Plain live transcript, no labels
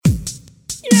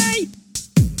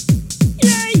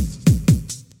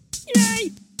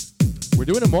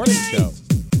doing a morning show.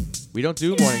 We don't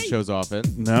do morning shows often.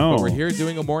 No. But we're here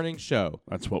doing a morning show.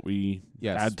 That's what we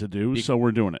Yes. had to do, so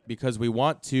we're doing it. Because we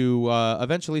want to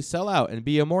eventually sell out and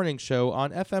be a morning show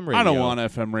on FM radio. I don't want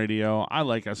FM radio. I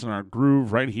like us in our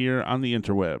groove right here on the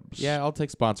interwebs. Yeah, I'll take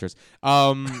sponsors.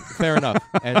 Fair enough.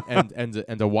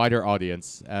 And a wider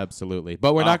audience, absolutely.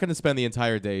 But we're not going to spend the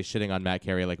entire day shitting on Matt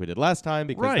Carey like we did last time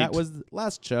because that was the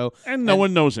last show. And no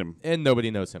one knows him. And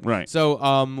nobody knows him. Right.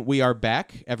 So we are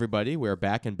back, everybody. We are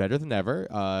back and better than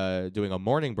ever, doing a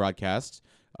morning broadcast.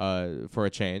 For a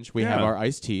change. We have our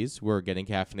iced teas. We're getting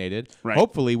caffeinated. Right.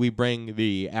 Hopefully, we bring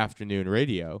the afternoon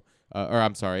radio,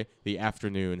 the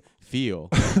afternoon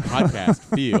podcast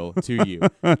feel to you.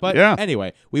 But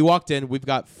anyway, we walked in. We've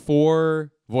got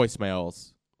 4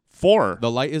 voicemails. 4. The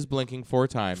light is blinking 4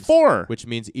 times. 4. Which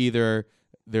means either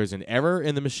there's an error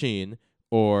in the machine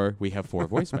or we have 4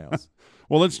 voicemails.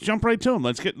 Well, let's jump right to them.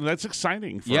 That's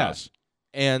exciting for us.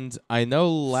 And I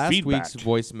know last Feedback. week's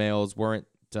voicemails weren't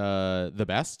the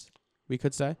best, we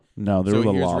could say. No, they're a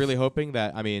little off. Really hoping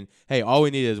that, hey, all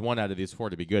we need is 1 out of these 4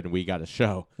 to be good, and we got a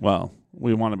show. Well,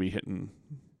 we want to be hitting,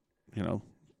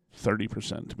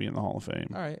 30% to be in the Hall of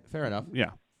Fame. All right, fair enough. Yeah.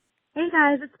 Hey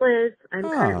guys, it's Liz. I'm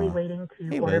currently waiting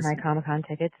to order Liz. my Comic-Con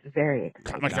tickets. Very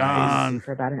excited. Comic-Con.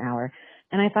 For about an hour.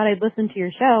 And I thought I'd listen to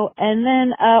your show. And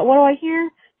then, what do I hear?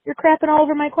 You're crapping all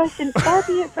over my question. Far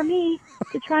be it from me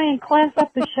to try and class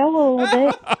up the show a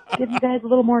little bit, give you guys a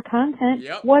little more content.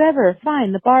 Yep. Whatever,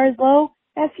 fine. The bar is low.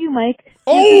 F you, Mike.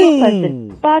 Oh! Here's the question.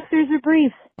 Boxers or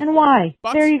briefs, and why?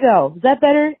 There you go. Is that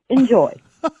better? Enjoy.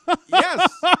 Yes!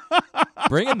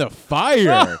 Bring in the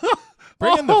fire.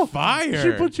 Bring in the fire.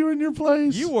 She put you in your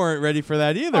place. You weren't ready for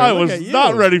that either. I Look was at you.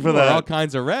 not ready for You were that. all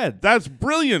kinds of red. That's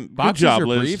brilliant. Boxers Good job, or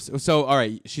Liz. briefs? So, all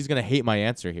right, she's going to hate my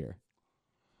answer here.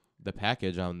 The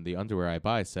package on the underwear I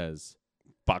buy says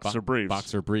Boxer briefs.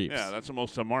 Boxer briefs. Yeah, that's what most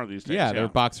of them are these days. Yeah, they're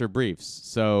boxer briefs.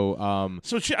 So,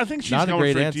 I think she's not a going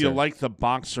great for, answer. do you like the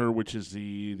boxer, which is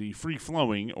the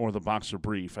free-flowing, or the boxer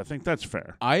brief? I think that's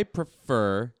fair. I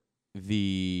prefer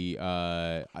the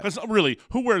Because really,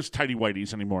 who wears tighty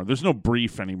whities anymore? There's no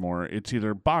brief anymore. It's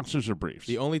either boxers or briefs.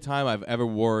 the only time I've ever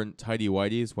worn tighty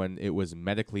whities when it was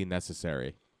medically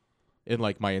necessary in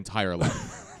like my entire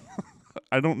life.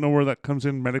 I don't know where that comes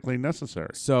in medically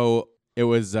necessary. So it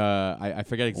was I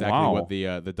forget exactly Wow. what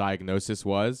the diagnosis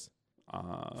was.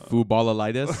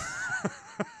 Footballitis,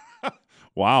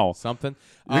 Wow. something.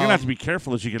 You're going to have to be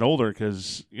careful as you get older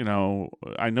because,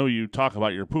 I know you talk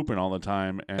about your pooping all the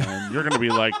time, and you're going to be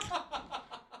like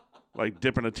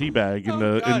dipping a tea bag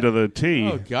into the tea.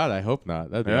 Oh God, I hope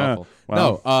not. That'd be Yeah, awful.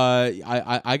 well. No,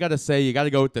 I gotta say you gotta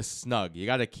go with the snug. You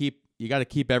gotta keep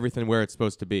everything where it's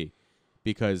supposed to be,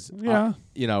 because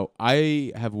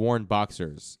I have worn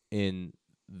boxers in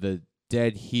the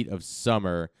dead heat of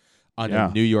summer on a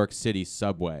New York City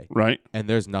subway, Right. and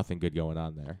there's nothing good going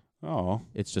on there. Oh,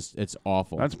 It's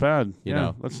awful. that's bad. You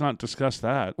know. Let's not discuss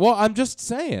that. Well, I'm just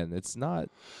saying it's not.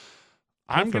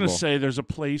 I'm going to comfortable. say there's a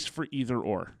place for either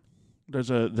or. There's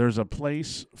a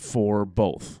place for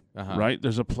both, right?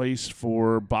 There's a place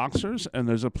for boxers and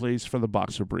there's a place for the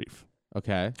boxer brief.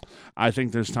 Okay. I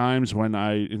think there's times when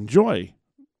I enjoy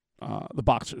the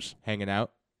boxers. Hanging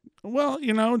out. Well,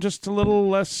 just a little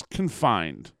less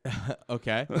confined.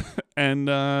 Okay. And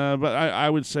but I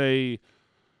would say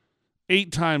 8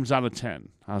 times out of 10,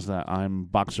 how's that? I'm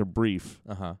boxer brief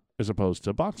as opposed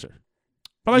to boxer.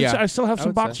 But I still have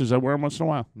some boxers. I wear them once in a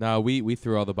while. No, we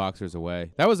threw all the boxers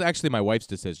away. That was actually my wife's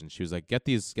decision. She was like, "Get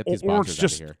these Or boxers it's out of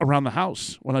just here." around the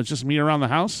house. When it's just me around the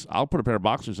house, I'll put a pair of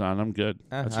boxers on. I'm good.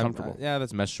 That's comfortable. Yeah,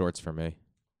 that's mesh shorts for me.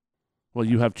 Well,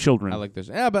 you have children. I like this.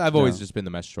 Yeah, but I've always just been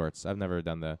the mesh shorts. I've never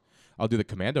done I'll do the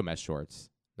commando mesh shorts.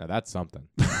 Now that's something.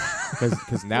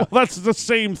 Because now, well, that's the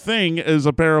same thing as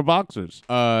a pair of boxers.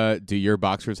 do your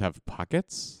boxers have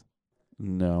pockets?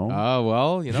 No. Oh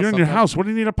well, if you're in your house, what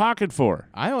do you need a pocket for?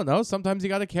 I don't know. Sometimes you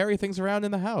got to carry things around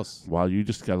in the house. Well, you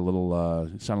just got a little.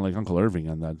 You sounded like Uncle Irving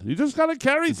on that. You just got to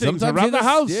carry things Sometimes around the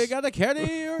house. You got to carry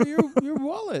your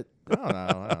wallet.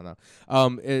 I don't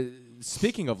know.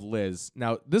 Speaking of Liz,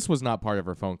 now this was not part of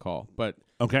her phone call, but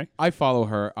Okay. I follow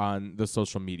her on the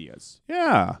social medias.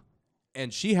 Yeah.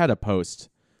 And she had a post,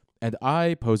 and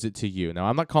I posed it to you. Now,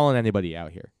 I'm not calling anybody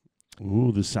out here.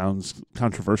 Ooh, this sounds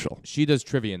controversial. She does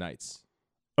trivia nights.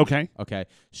 Okay. Okay.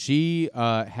 She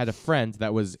had a friend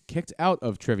that was kicked out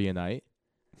of trivia night,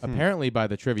 apparently by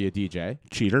the trivia DJ.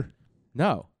 Cheater.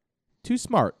 No. Too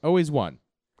smart. Always won.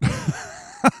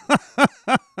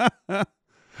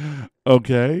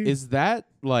 Okay. Is that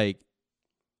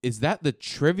the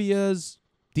trivia's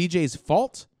DJ's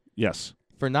fault? Yes.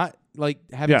 for not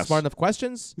having smart enough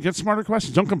questions? Get smarter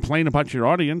questions. Don't complain about your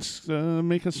audience.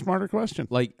 Make a smarter question.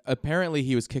 Apparently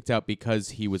he was kicked out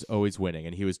because he was always winning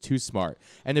and he was too smart.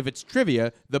 And if it's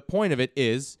trivia, the point of it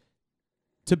is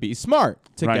to be smart,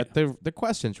 to get the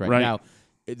questions right. Now,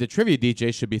 the trivia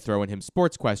DJ should be throwing him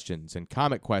sports questions and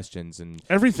comic questions and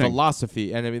everything,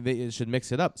 philosophy, and I mean they should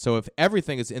mix it up. So if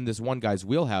everything is in this one guy's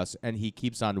wheelhouse and he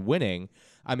keeps on winning,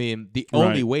 I mean the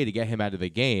only way to get him out of the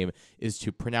game is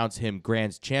to pronounce him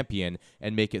grand champion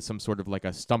and make it some sort of like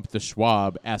a Stump the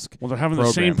Schwab-esque. Well, they're having the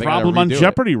same problem on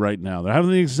Jeopardy right now. They're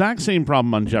having the exact same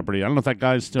problem on Jeopardy. I don't know if that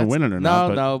guy's still winning or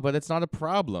not. No, but it's not a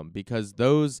problem because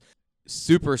those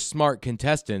super smart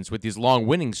contestants with these long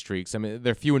winning streaks. I mean,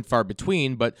 they're few and far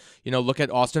between, but look at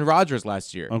Austin Rogers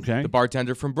last year. Okay. The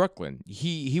bartender from Brooklyn.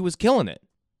 He was killing it.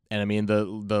 And I mean the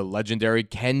legendary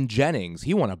Ken Jennings,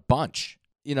 he won a bunch.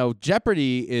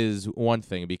 Jeopardy is one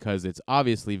thing because it's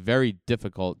obviously very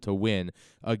difficult to win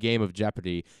a game of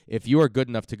Jeopardy. If you are good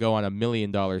enough to go on $1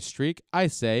 million streak, I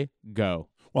say go.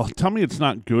 Well, tell me it's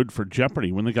not good for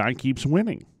Jeopardy when the guy keeps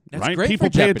winning. That's right? Great People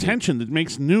for pay Jeopardy. attention. It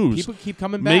makes news. People keep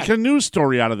coming back. Make a news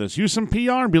story out of this. Use some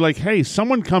PR and be like, hey,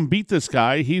 someone come beat this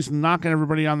guy. He's knocking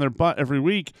everybody on their butt every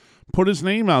week. Put his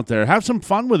name out there. Have some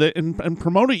fun with it and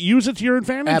promote it. Use it to your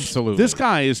advantage. Absolutely. This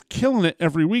guy is killing it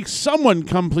every week. Someone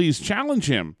come please challenge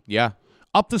him. Yeah.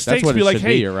 Up the stakes. Be like,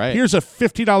 hey, right. Here's a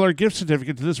 $50 gift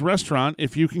certificate to this restaurant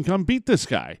if you can come beat this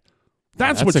guy.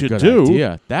 That's what a you good do.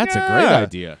 Idea. That's a great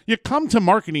idea. You come to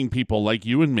marketing people like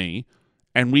you and me,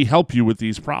 and we help you with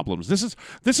these problems. This is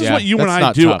what you and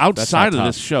I do outside of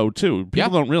this show too.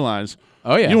 People don't realize.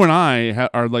 Oh yeah, you and I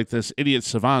are like this idiot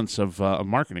savants of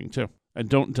marketing too. And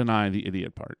don't deny the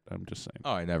idiot part. I'm just saying.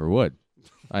 Oh, I never would.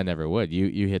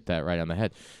 You hit that right on the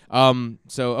head.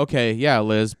 So okay, yeah,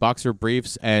 Liz, boxer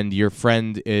briefs, and your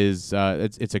friend is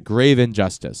it's a grave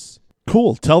injustice.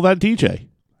 Cool. Tell that DJ.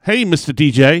 Hey, Mr.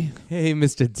 DJ. Hey,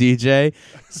 Mr. DJ.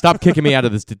 Stop kicking me out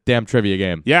of this damn trivia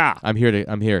game. Yeah. I'm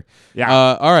here.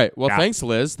 Yeah. All right. Well, thanks,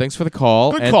 Liz. Thanks for the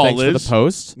call. Good call, thanks Liz. for the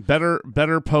post.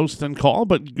 Better post than call,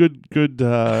 but good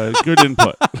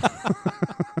input.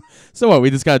 So what? We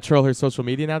just got to troll her social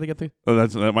media now to get the... Oh,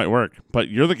 that might work. But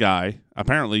you're the guy.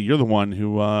 Apparently, you're the one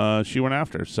who she went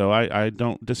after. So I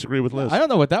don't disagree with Liz. I don't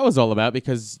know what that was all about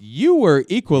because you were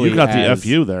equally. You got the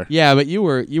FU there. Yeah, but you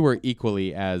were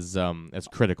equally as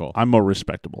critical. I'm more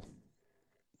respectable.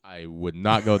 I would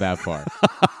not go that far.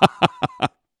 All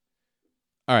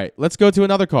right, let's go to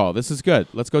another call. This is good.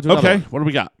 Let's go to another one. What do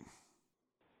we got?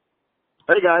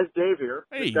 Hey guys, Dave here.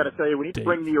 Hey, just got to tell you, we need to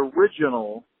bring the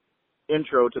original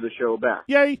intro to the show back.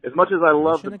 Yay! As much as I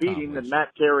love the beating that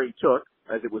Matt Carey took,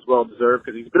 as it was well deserved,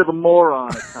 because he's a bit of a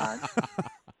moron at times.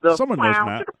 Someone knows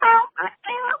Matt.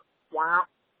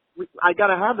 I got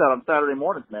to have that on Saturday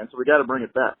mornings, man. So we got to bring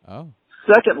it back. Oh.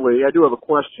 Secondly, I do have a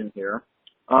question here.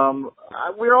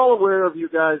 We're all aware of you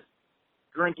guys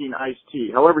drinking iced tea.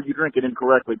 However, you drink it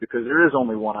incorrectly because there is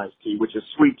only one iced tea, which is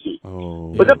sweet tea.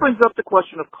 Oh. But that brings up the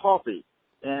question of coffee.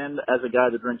 And as a guy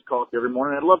that drinks coffee every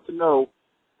morning, I'd love to know,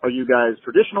 are you guys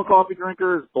traditional coffee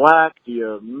drinkers, black? Do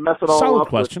you mess it all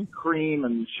up with cream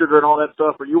and sugar and all that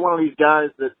stuff? Are you one of these guys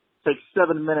that takes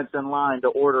 7 minutes in line to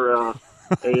order a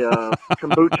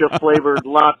kombucha-flavored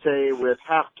latte with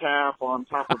half calf on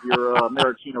top of your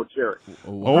maraschino cherry?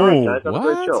 All right, guys, have a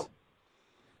great show.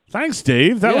 Thanks,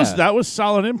 Dave. That was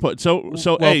solid input. So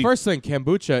first thing,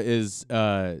 kombucha is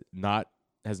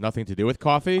has nothing to do with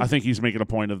coffee. I think he's making a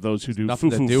point of those who do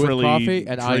nothing to do with coffee,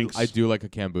 and drinks. I do like a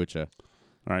kombucha.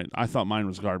 All right, I thought mine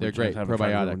was garbage. They're great,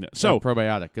 probiotic.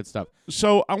 Probiotic, good stuff.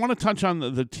 So I want to touch on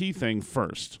the tea thing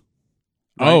first.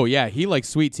 Right? Oh yeah, he likes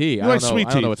sweet tea. I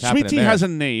don't know what's happening there. Sweet tea has a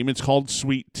name. It's called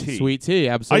sweet tea. Sweet tea,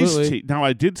 absolutely. Iced tea. Now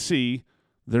I did see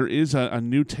there is a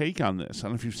new take on this. I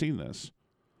don't know if you've seen this,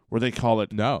 where they call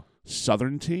it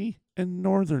Southern tea and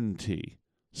Northern tea.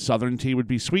 Southern tea would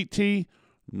be sweet tea.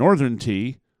 Northern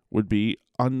tea would be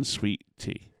unsweet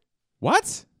tea.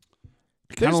 What?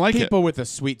 There's like people with a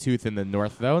sweet tooth in the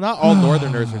north, though. Not all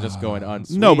Northerners are just going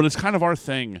unsweet. No, but it's kind of our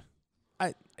thing.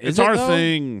 It's our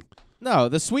thing. No,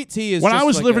 the sweet tea is. When just I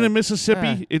was like living in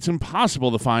Mississippi, it's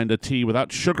impossible to find a tea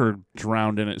without sugar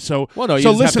drowned in it. So, you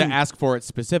just have to ask for it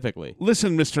specifically.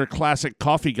 Listen, Mr. Classic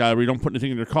Coffee Guy, where you don't put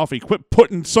anything in your coffee. Quit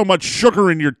putting so much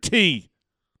sugar in your tea.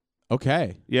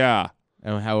 Okay. Yeah.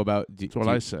 And how about? That's what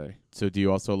I say. So, do you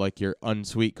also like your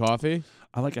unsweet coffee?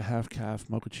 I like a half calf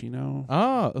mochaccino.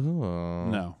 Oh.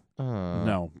 No.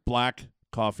 No. Black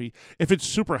coffee. If it's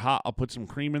super hot, I'll put some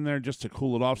cream in there just to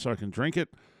cool it off so I can drink it.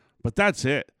 But that's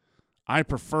it. I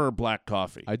prefer black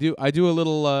coffee. I do a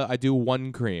little. I do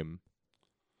one cream.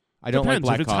 I don't like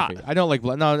black coffee. Hot. I don't like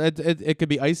black. No, it could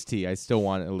be iced tea. I still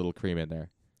want a little cream in there.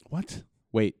 What?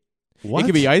 Wait. What? It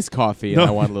could be iced coffee, and I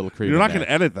want a little cream. You're not going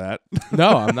to edit that.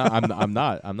 No, I'm not.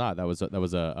 I'm not. That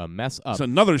was a mess up. It's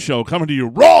another show coming to you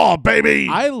raw, baby.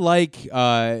 I like.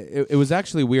 It was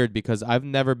actually weird because I've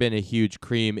never been a huge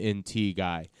cream in tea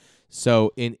guy.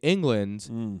 So in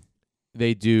England,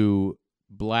 they do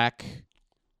black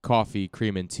coffee,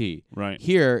 cream and tea. Right.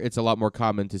 Here, it's a lot more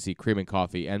common to see cream and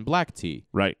coffee and black tea.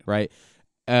 Right. Right.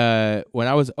 When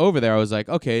I was over there, I was like,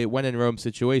 okay, when in Rome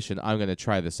situation, I'm going to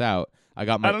try this out. I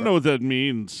don't know what that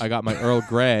means. I got my Earl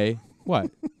Grey.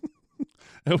 What?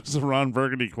 It was a Ron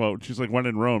Burgundy quote. She's like, when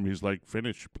in Rome, he's like,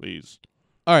 finish, please.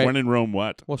 All right. When in Rome,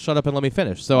 what? Well, shut up and let me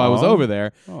finish. So I was over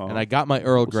there, and I got my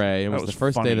Earl Grey. It was the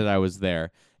first day that I was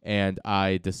there, and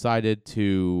I decided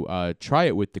to try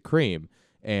it with the cream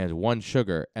and 1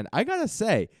 sugar. And I got to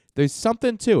say, there's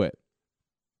something to it.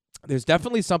 There's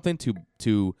definitely something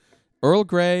to Earl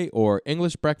Grey or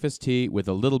English breakfast tea with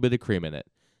a little bit of cream in it.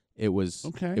 It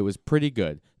was pretty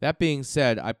good. That being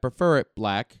said, I prefer it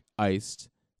black, iced,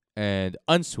 and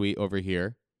unsweet over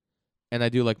here. And I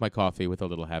do like my coffee with a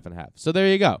little half and half. So there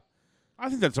you go. I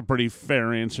think that's a pretty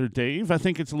fair answer, Dave. I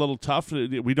think it's a little tough.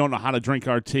 We don't know how to drink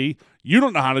our tea. You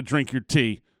don't know how to drink your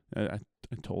tea. I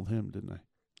told him, didn't I?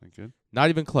 That good? Not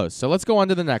even close. So let's go on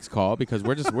to the next call because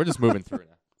we're just moving through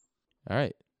now. All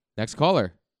right. Next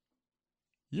caller.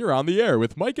 You're on the air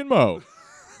with Myke and Mo.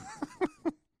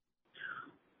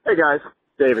 Hey, guys.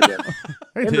 Dave again.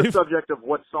 Hey, in Dave. the subject of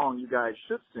what song you guys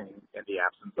should sing in the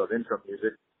absence of intro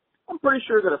music, I'm pretty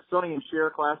sure that a Sonny and Cher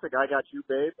classic, I Got You,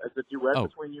 Babe, as a duet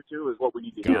between you two is what we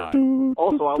need to hear.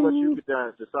 Also, I'll let you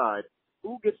decide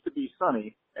who gets to be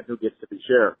Sonny and who gets to be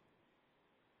Cher.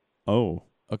 Oh.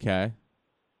 Okay.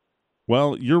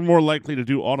 Well, you're more likely to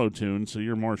do auto-tune, so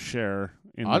you're more Cher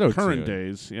in the current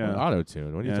days. Yeah.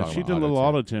 Auto-tune? What are you talking about? She did a little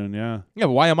auto-tune, yeah. Yeah,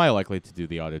 but why am I likely to do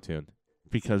the auto-tune?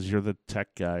 Because you're the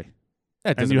tech guy.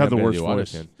 And you have the worst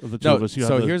voice of the two of us. You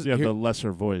have the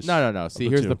lesser voice. No. See,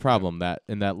 here's the problem. That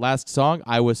in that last song,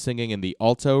 I was singing in the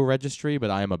alto registry, but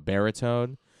I am a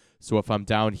baritone. So if I'm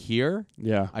down here,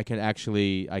 I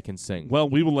can sing. Well,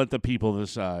 we will let the people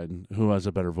decide who has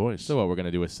a better voice. So what, we're going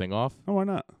to do a sing-off? Oh, why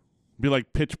not? Be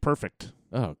like Pitch Perfect.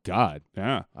 Oh, God.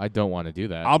 Yeah. I don't want to do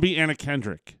that. I'll be Anna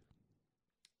Kendrick.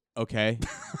 Okay.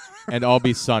 And I'll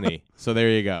be Sonny. So there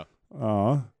you go.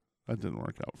 That didn't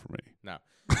work out for me. No.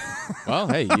 Well,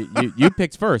 hey, you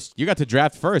picked first. You got to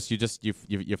draft first. You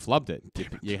flubbed it.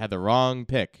 You had the wrong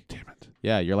pick. Damn it.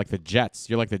 Yeah, you're like the Jets.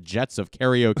 You're like the Jets of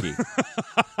karaoke.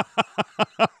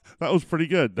 That was pretty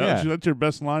good. That's your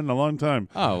best line in a long time.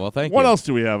 Oh, well, thank you. What else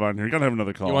do we have on here? You got to have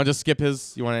another call. You want to just skip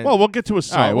his? Well, we'll get to a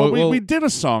song. Right, we did a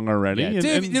song already. Yeah,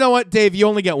 Dave, you know what, Dave? You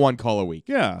only get 1 call a week.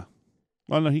 Yeah.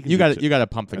 Well, no, he can. You got to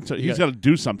pump the. He's got to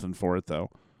do something for it, though.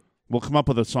 We'll come up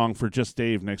with a song for just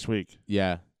Dave next week.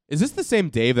 Yeah. Is this the same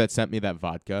Dave that sent me that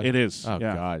vodka? It is. Oh,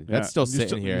 God. That's still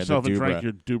sitting here. You still haven't drank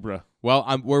your Dubra. Well,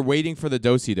 we're waiting for the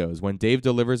Do-si-dos. When Dave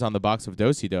delivers on the box of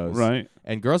Do-si-dos. Right.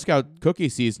 And Girl Scout cookie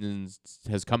season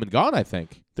has come and gone, I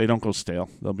think. They don't go stale.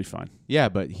 They'll be fine. Yeah,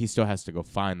 but he still has to go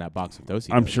find that box of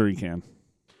Do-si-dos. I'm sure he can.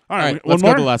 All right, let's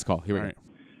go to the last call. Here we go.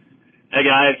 Hey,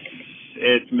 guys.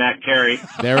 It's Matt Carey.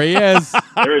 There he is.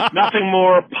 There is nothing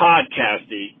more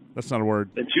podcasty. That's not a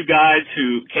word. Than 2 guys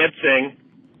who can't sing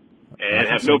and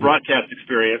have no broadcast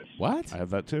experience. What? I have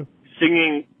that too.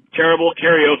 Singing terrible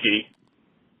karaoke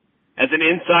as an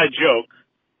inside joke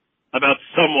about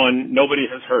someone nobody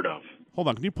has heard of. Hold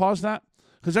on. Can you pause that?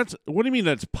 Because what do you mean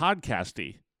that's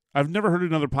podcasty? I've never heard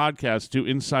another podcast do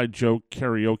inside joke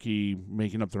karaoke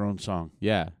making up their own song.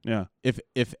 Yeah. Yeah.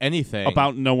 If anything.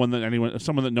 About someone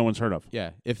that no one's heard of.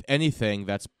 Yeah. If anything,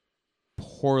 that's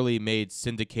poorly made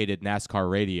syndicated NASCAR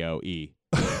radio-y.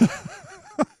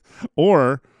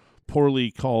 Or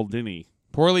poorly called innie.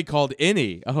 Poorly called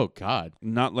innie. Oh, God.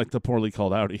 Not like the poorly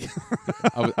called outie.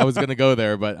 I was going to go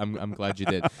there, but I'm glad you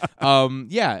did.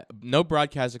 Yeah, no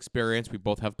broadcast experience. We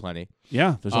both have plenty.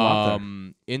 Yeah, there's a lot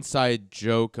there. Inside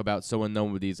joke about someone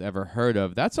nobody's ever heard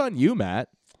of. That's on you, Matt.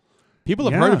 People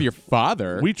have heard of your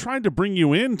father. We tried to bring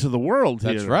you into the world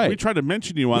here. That's right. We tried to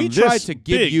mention you on we this tried to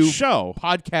give big you show.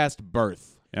 Podcast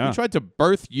birth. Yeah. We tried to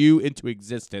birth you into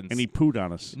existence. And he pooed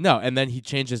on us. No, and then he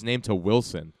changed his name to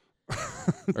Wilson.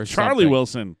 Or Charlie something.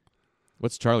 Wilson.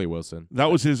 What's Charlie Wilson?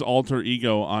 That was his alter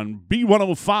ego on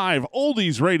B105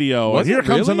 Oldies Radio. Was and here it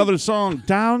comes really? another song,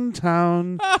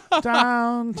 Downtown,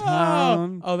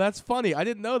 Downtown. Oh, that's funny. I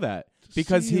didn't know that.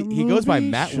 Because he goes by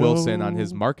Matt Wilson on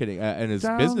his marketing and his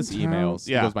business emails.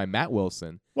 Yeah. He goes by Matt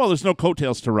Wilson. Well, there's no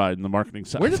coattails to ride in the marketing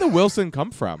side. Where did the Wilson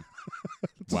come from?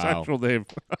 It's his actual name.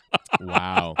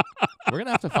 Wow. We're going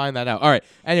to have to find that out. All right.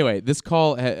 Anyway, this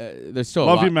call, there's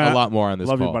still a lot more on this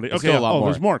Love call. you, buddy. There's okay, still a lot more.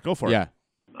 There's more. Go for it. Yeah.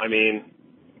 I mean,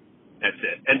 That's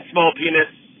it. And small penis,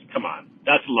 come on.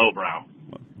 That's lowbrow.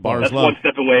 That's one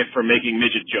step away from making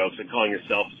midget jokes and calling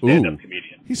yourself a stand-up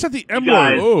comedian. He said the M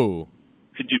word. Ooh.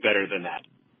 Could do better than that.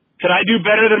 Could I do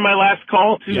better than my last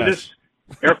call to this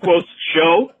air quotes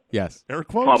show? Yes. Air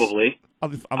quotes? Probably.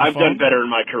 I've done better in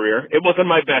my career. It wasn't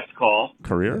my best call.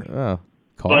 Career?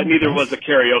 But neither was a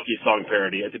karaoke song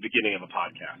parody at the beginning of a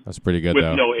podcast. That's pretty good, with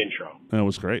though. no intro. That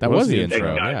was great. That was the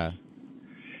intro, yeah.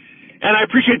 And I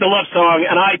appreciate the love song,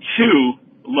 and I, too,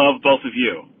 love both of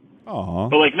you.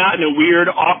 Aww. But, like, not in a weird,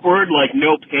 awkward, like,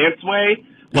 no pants way.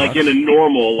 Like, in a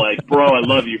normal, like, bro, I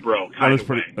love you, bro kind of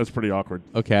way. That's pretty awkward.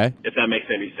 Okay. If that makes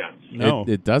any sense. No.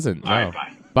 It doesn't. All right,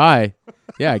 bye. Bye.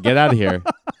 Yeah, get out of here.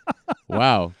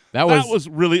 Wow. That was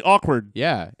really awkward.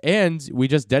 Yeah, and we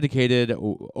just dedicated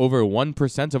over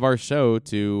 1% of our show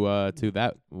to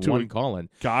that one call-in.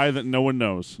 Guy that no one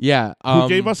knows. Yeah. Who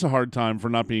gave us a hard time for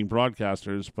not being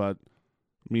broadcasters, but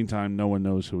meantime, no one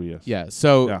knows who he is. Yeah,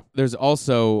 so there's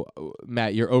also,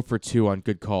 Matt, you're 0 for 2 on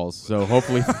good calls, so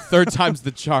hopefully third time's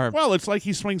the charm. Well, it's like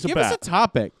he swings a bat. Give us a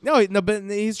topic. No, but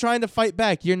he's trying to fight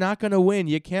back. You're not going to win.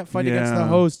 You can't fight against the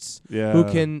hosts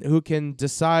who can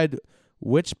decide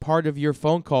which part of your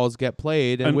phone calls get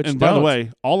played and which don't. And by the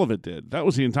way, all of it did. That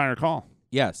was the entire call.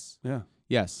 Yes. Yeah.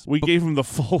 Yes. We gave him the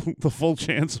full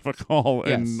chance of a call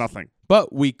and nothing.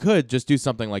 But we could just do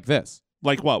something like this.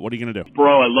 Like what? What are you going to do?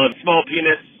 Bro, I love small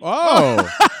penis. Oh.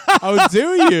 Oh,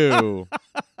 do you?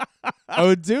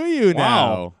 Oh, do you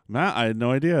now? Wow. Matt, I had no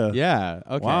idea. Yeah.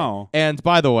 Okay. Wow. And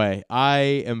by the way, I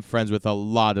am friends with a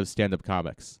lot of stand-up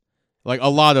comics. Like a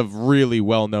lot of really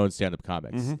well-known stand-up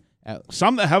comics. Mm-hmm.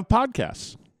 Some that have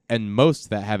podcasts. And most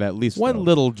that have at least one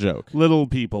little joke. Little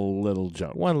people, little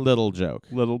joke. One little joke.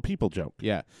 Little people joke.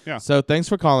 Yeah. Yeah. So thanks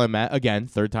for calling, Matt. Again,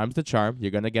 third time's the charm.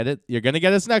 You're gonna get it. You're gonna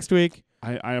get us next week.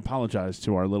 I apologize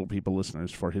to our little people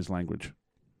listeners for his language.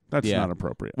 That's not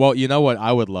appropriate. Well, you know what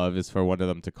I would love is for one of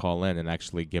them to call in and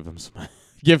actually give him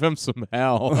some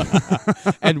hell.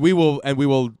 and we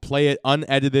will play it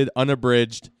unedited,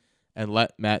 unabridged, and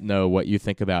let Matt know what you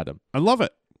think about him. I love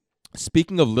it.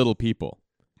 Speaking of little people.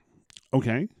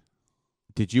 Okay.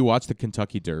 Did you watch the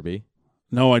Kentucky Derby?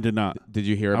 No, I did not. Did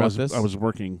you hear about this? I was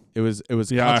working. It was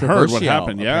yeah, I heard what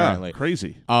happened. Apparently. Yeah,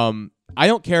 crazy. I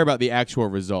don't care about the actual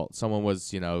result. Someone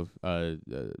was, I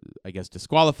guess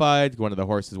disqualified. One of the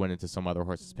horses went into some other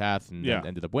horse's path and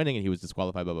ended up winning, and he was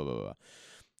disqualified, blah, blah, blah, blah.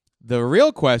 The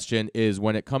real question is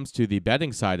when it comes to the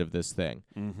betting side of this thing,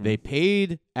 they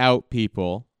paid out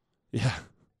people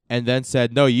and then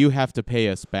said, no, you have to pay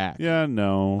us back. Yeah,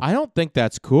 no. I don't think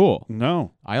that's cool.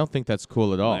 No. I don't think that's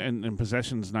cool at all. And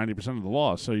possession's 90% of the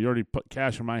law, so you already put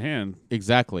cash in my hand.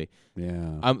 Exactly.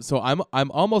 Yeah. So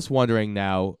I'm almost wondering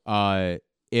now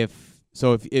if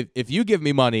you give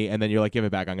me money and then you're like, give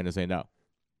it back, I'm going to say no.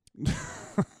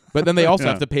 But then they also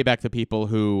have to pay back the people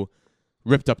who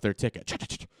ripped up their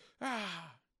ticket.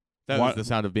 That was the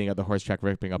sound of being at the horse track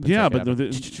ripping up a ticket. Yeah, but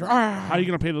how are you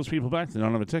going to pay those people back? They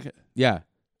don't have a ticket. Yeah.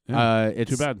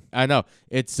 It's too bad. I know.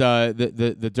 It's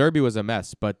the Derby was a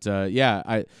mess, but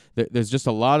there's just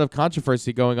a lot of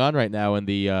controversy going on right now in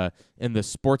the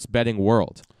sports betting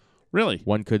world. Really?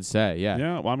 One could say, yeah.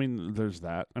 Yeah, well, I mean, there's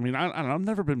that. I mean, I don't know. I've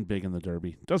never been big in the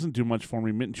Derby. Doesn't do much for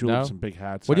me. Mint juleps and big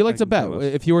hats. What do you like to bet?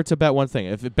 If you were to bet one thing,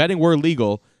 if betting were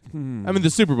legal, I mean, the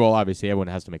Super Bowl, obviously, everyone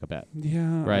has to make a bet.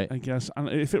 Yeah, right. I guess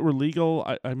if it were legal,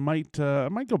 I might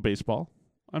go baseball.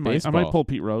 I might pull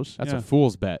Pete Rose. That's a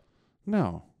fool's bet.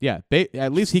 No. Yeah,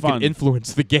 at least he can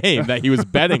influence the game that he was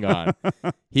betting on.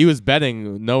 He was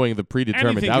betting knowing the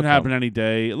predetermined Anything outcome. can happen any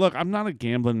day. Look, I'm not a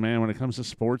gambling man when it comes to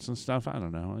sports and stuff. I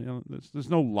don't know. There's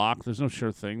no lock. There's no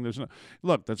sure thing.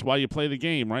 Look, that's why you play the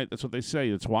game, right? That's what they say.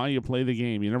 That's why you play the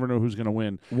game. You never know who's going to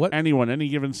win. Any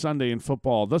given Sunday in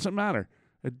football. Doesn't matter.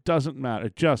 It doesn't matter.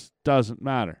 It just doesn't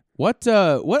matter. What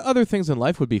other things in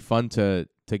life would be fun to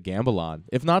gamble on,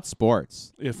 if not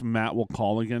sports? If Matt will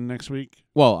call again next week.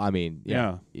 Well, I mean,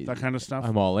 yeah, that kind of stuff.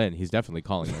 I'm all in. He's definitely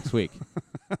calling next week.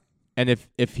 And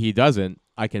if he doesn't,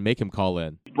 I can make him call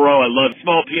in. Bro, I love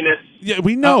small penis. Yeah,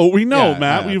 we know,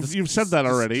 Matt. You've said that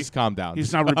already. Just calm down.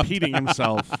 He's now repeating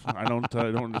himself. I don't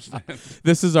understand.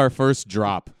 This is our first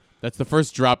drop. That's the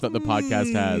first drop that the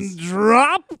podcast has.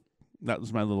 Drop. That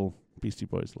was my little Beastie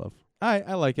Boys love.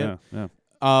 I like it. Yeah.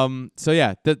 So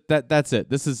yeah, that's it.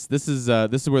 This is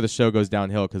where the show goes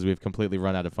downhill because we've completely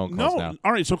run out of phone calls now.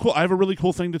 All right, so cool. I have a really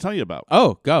cool thing to tell you about.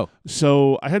 Oh, go.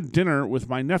 So I had dinner with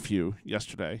my nephew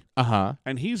yesterday. Uh-huh.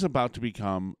 And he's about to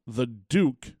become the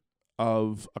Duke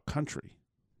of a country.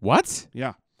 What?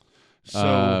 Yeah.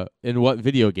 So in what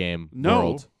video game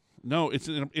world? No, it's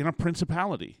in a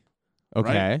principality.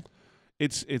 Okay. Right?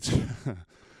 It's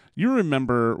You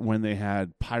remember when they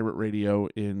had pirate radio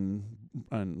in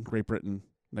Great Britain?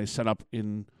 They set up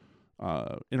in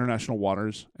international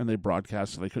waters, and they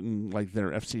broadcast, so they couldn't, like,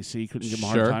 their FCC couldn't give them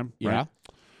a hard time. Yeah. Right?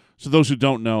 So those who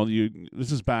don't know,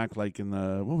 this is back like in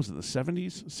the, what was it, the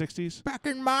 70s, 60s? Back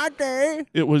in my day.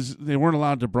 They weren't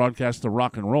allowed to broadcast the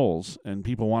rock and rolls, and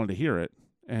people wanted to hear it.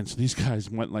 And so these guys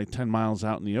went like 10 miles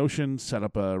out in the ocean, set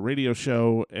up a radio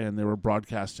show, and they were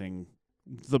broadcasting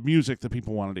the music that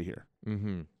people wanted to hear.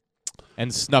 Mm-hmm.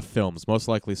 And snuff films, most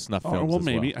likely snuff films. Well,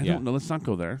 maybe. I don't know. Let's not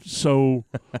go there. So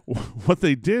what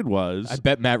they did was... I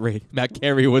bet Matt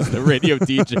Carey was the radio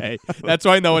DJ. That's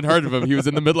why no one heard of him. He was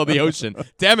in the middle of the ocean.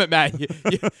 Damn it, Matt.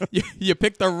 You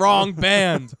picked the wrong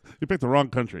band. You picked the wrong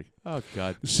country. Oh,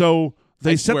 God. So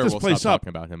they set this place up. Talking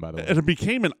about him, by the way. And it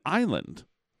became an island,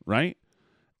 right?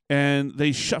 And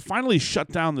they finally shut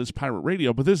down this pirate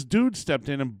radio, but this dude stepped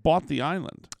in and bought the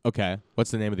island. Okay.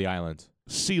 What's the name of the island?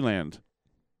 Sealand.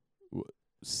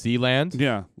 Sealand?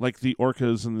 Yeah, like the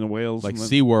orcas and the whales. Like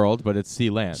SeaWorld, but it's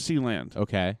Sealand. Sealand.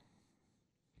 Okay.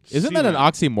 Isn't that an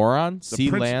oxymoron?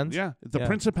 Sealand? The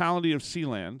Principality of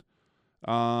Sealand.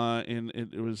 And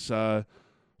it was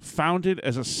founded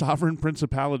as a sovereign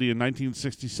principality in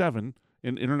 1967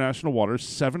 in international waters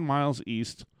 7 miles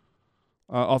east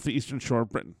off the eastern shore of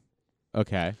Britain.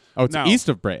 Okay. Oh, it's east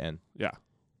of Britain. Yeah.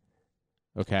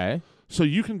 Okay. So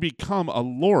you can become a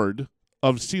lord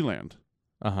of Sealand.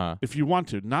 Uh-huh. If you want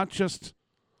to, not just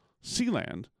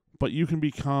Sealand, but you can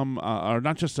become, or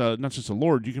not just a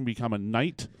lord, you can become a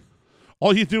knight.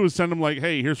 All you do is send them like,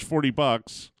 hey, here's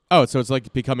 $40. Oh, so it's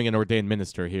like becoming an ordained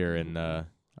minister here in. I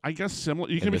guess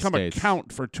similar. You can become a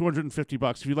count for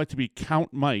 $250 if you'd like to be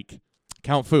Count Myke.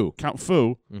 Count Fu.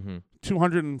 Mm-hmm.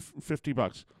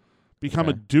 $250. Become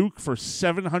a duke for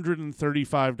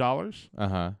 $735.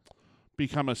 Uh-huh.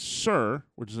 Become a sir,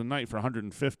 which is a knight, for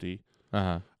 $150.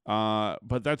 Uh-huh.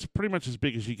 But that's pretty much as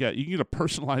big as you get. You can get a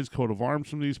personalized coat of arms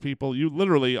from these people. You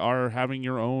literally are having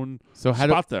your own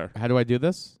spot there. How do I do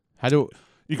this? You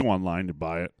go online to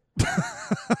buy it.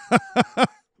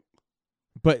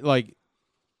 But like,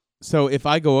 so if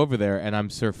I go over there and I'm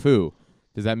Sir Fu,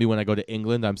 does that mean when I go to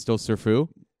England I'm still Sir Fu?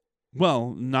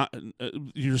 Well, not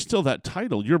you're still that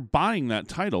title. You're buying that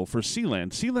title for Sealand.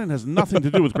 Sealand has nothing to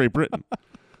do with Great Britain.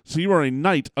 So you are a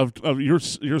knight of your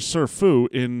Sir Fu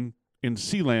in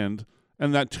Sealand,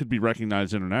 and that could be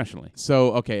recognized internationally.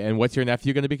 So, okay, and what's your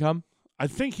nephew going to become? I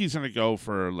think he's going to go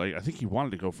for, I think he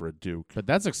wanted to go for a duke. But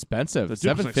that's expensive.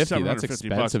 $750, that's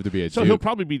expensive to be a duke. So he'll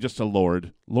probably be just a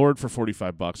lord. Lord for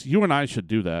 $45. You and I should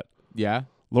do that. Yeah?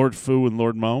 Lord Fu and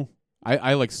Lord Mo.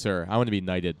 I like Sir. I want to be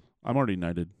knighted. I'm already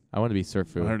knighted. I want to be Sir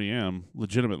Fu. I already am,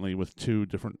 legitimately, with 2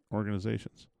 different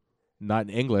organizations. Not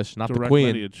in English, not Direct the Queen.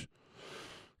 Lineage.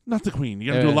 Not the Queen.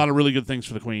 You got to do a lot of really good things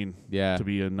for the Queen. Yeah. To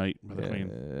be a knight by the Queen.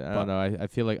 I don't know. I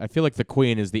feel like the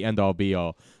Queen is the end all be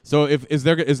all. So is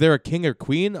there a king or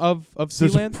queen of Sealand?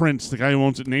 There's a prince. The guy who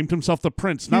owns it named himself the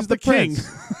prince, He's not the king.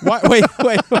 Why? Wait.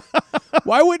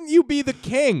 Why wouldn't you be the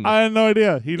king? I had no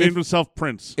idea. He named himself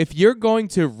Prince. If you're going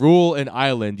to rule an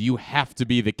island, you have to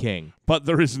be the king. But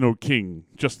there is no king,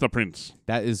 just the prince.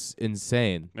 That is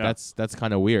insane. Yeah. That's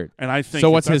kind of weird. And I think so.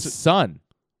 What's his son?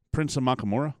 Prince of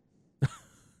Makamura.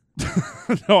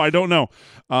 No, I don't know.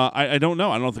 I don't know.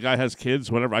 I don't know if the guy has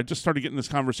kids, whatever. I just started getting this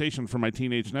conversation from my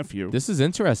teenage nephew. This is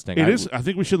interesting. It is. I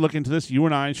think we should look into this. You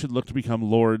and I should look to become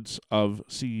lords of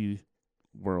Sealand.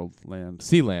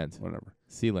 Whatever.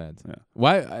 Sealand. Yeah.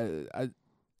 Why?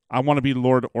 I want to be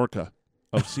Lord Orca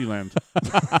of Sealand.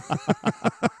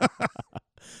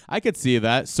 I could see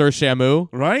that. Sir Shamu.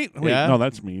 Right? Wait, yeah. No,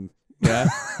 that's mean. Yeah.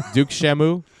 Duke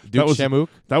Shamu. Shamook.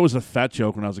 That was a fat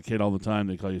joke when I was a kid all the time.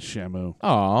 They call you Shamu.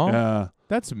 Oh. Yeah.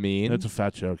 That's mean. That's a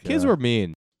fat joke. Kids were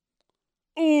mean.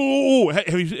 Oh,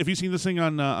 have you seen this thing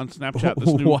on Snapchat?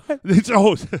 This new, what? It's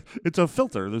a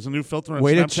filter. There's a new filter on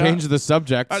Way Snapchat. to change the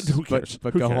subject. Who cares?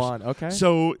 But Who go cares? on. Okay.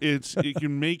 So you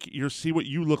can see what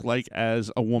you look like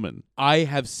as a woman. I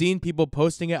have seen people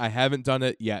posting it. I haven't done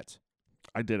it yet.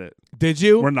 I did it. Did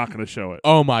you? We're not going to show it.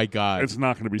 Oh my God! It's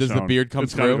not going to be. Does shown. The beard come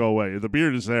it's through? It's got to go away. The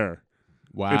beard is there.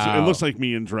 Wow. It looks like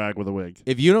me in drag with a wig.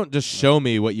 If you don't just show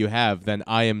me what you have, then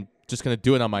I am just going to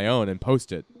do it on my own and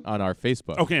post it on our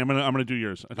Facebook. Okay, I'm gonna do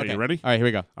yours. Okay, you ready? All right, here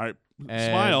we go. All right,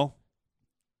 smile.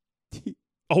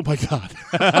 Oh my God!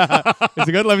 Is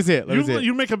it good? Let me see it. Let me see it.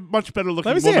 You make a much better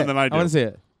looking woman than I do. I want to see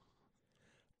it.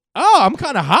 Oh, I'm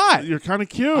kind of hot. You're kind of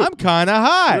cute. I'm kind of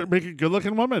hot. You're making a good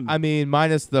looking woman. I mean,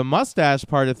 minus the mustache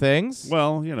part of things.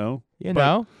 Well, you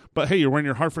know. But hey, you're wearing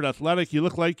your Hartford Athletic. You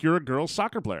look like you're a girls'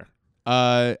 soccer player.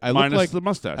 I Minus look like the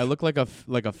mustache. I look like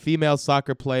a female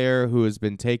soccer player who has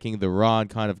been taking the wrong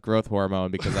kind of growth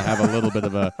hormone because I have a little bit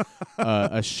of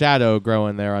a shadow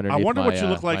growing there underneath. I wonder my, what you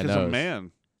look like as nose. a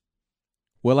man.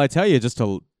 Well, I tell you just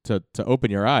to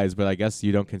open your eyes, but I guess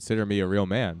you don't consider me a real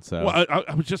man. So well,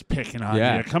 I was just picking on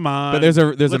you. Come on. But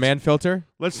there's a man filter.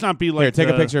 Let's not be like. Here, take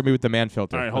a picture of me with the man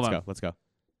filter. All right, hold on. Let's go.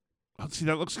 Oh, see,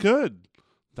 that looks good.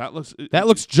 That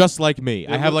looks just like me.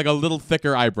 I have like a little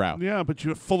thicker eyebrow. Yeah, but you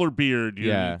have fuller beard.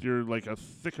 Yeah. You're like a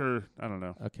thicker. I don't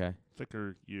know. Okay.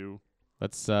 Thicker you.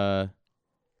 Let's see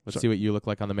what you look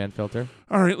like on the man filter.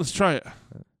 All right, let's try it.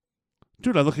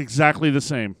 Dude, I look exactly the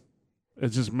same.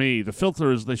 It's just me. The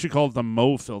filter they should call it the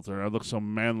Mo filter. I look so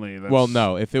manly. Well,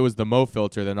 no. If it was the Mo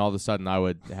filter, then all of a sudden I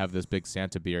would have this big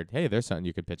Santa beard. Hey, there's something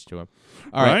you could pitch to him.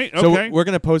 All right. So okay. we're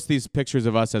going to post these pictures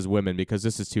of us as women because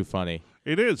this is too funny.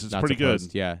 It is. It's pretty good.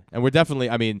 Post. Yeah. And we're definitely,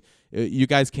 I mean, you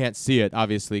guys can't see it,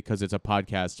 obviously, because it's a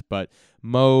podcast, but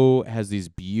Mo has these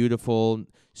beautiful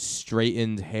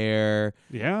straightened hair.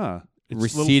 Yeah.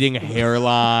 Receding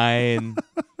hairline.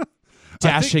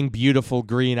 Dashing, beautiful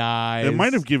green eyes. It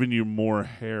might have given you more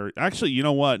hair. Actually, you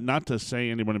know what? Not to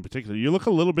say anyone in particular. You look a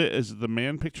little bit, as the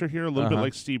man picture here, a little bit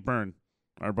like Steve Byrne,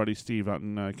 our buddy Steve out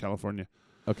in California.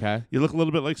 Okay. You look a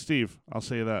little bit like Steve. I'll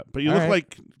say you that. But you look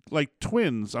like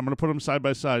twins. I'm going to put them side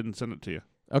by side and send it to you.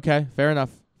 Okay. Fair enough.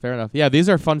 Yeah, these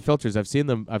are fun filters. I've seen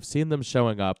them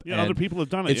showing up. Yeah, other people have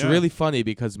done it. It's really funny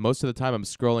because most of the time I'm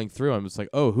scrolling through, I'm just like,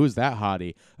 oh, who's that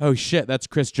hottie? Oh shit, that's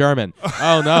Chris German.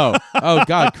 Oh no. Oh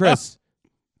God, Chris.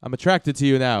 I'm attracted to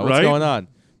you now. What's going on?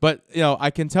 But,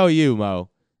 I can tell you, Mo,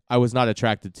 I was not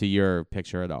attracted to your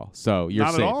picture at all. So you're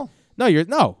safe. Not at all?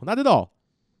 No, not at all.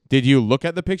 Did you look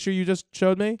at the picture you just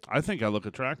showed me? I think I look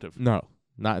attractive. No,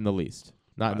 not in the least.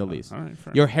 Not in the least. All right,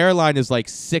 fair. Your hairline is like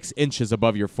 6 inches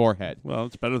above your forehead. Well,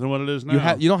 it's better than what it is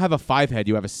now. You don't have a 5 head.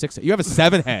 You have a 6. You have a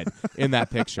 7 head in that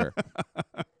picture.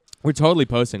 We're totally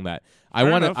posting that. I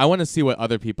want to see what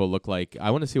other people look like.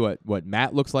 I want to see what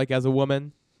Matt looks like as a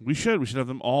woman. We should have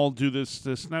them all do this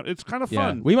now. It's kind of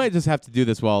fun. We might just have to do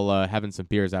this while having some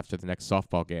beers after the next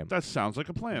softball game. That sounds like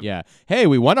a plan. Yeah. Hey,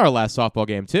 we won our last softball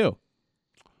game too.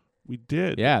 We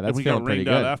did. Yeah, that's feeling pretty good.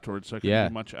 We got rained out afterwards, so I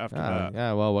can't do much after that.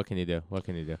 Yeah, well, what can you do?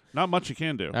 Not much you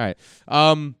can do. All right.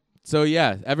 So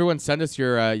yeah, everyone send us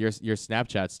your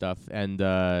Snapchat stuff, and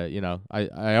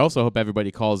I also hope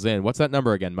everybody calls in. What's that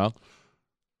number again, Mo?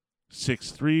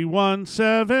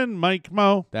 6317 Myke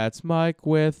Mo. That's Myke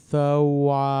with a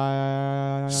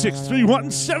Y.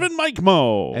 6317 Myke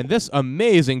Mo. And this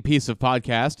amazing piece of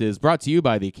podcast is brought to you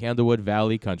by the Candlewood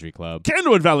Valley Country Club.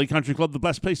 Candlewood Valley Country Club, the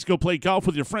best place to go play golf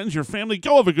with your friends, your family.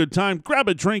 Go have a good time. Grab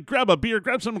a drink, grab a beer,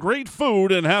 grab some great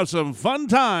food, and have some fun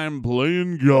time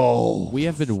playing golf. We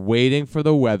have been waiting for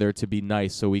the weather to be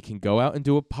nice so we can go out and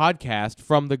do a podcast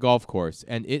from the golf course.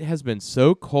 And it has been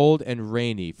so cold and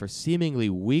rainy for seemingly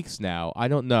weeks now. I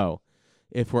don't know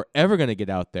if we're ever going to get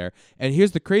out there. And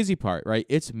here's the crazy part, right?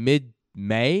 It's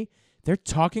mid-May. They're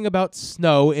talking about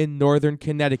snow in northern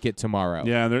Connecticut tomorrow.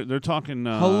 Yeah, they're talking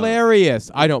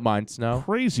hilarious. I don't mind snow.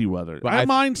 Crazy weather. But I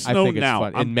mind snow now.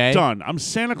 In May? Done. I'm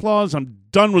Santa Claus. I'm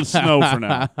done with snow for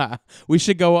now. We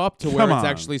should go up to where it's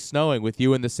actually snowing with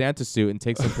you in the Santa suit and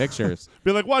take some pictures.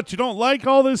 Be like, what? You don't like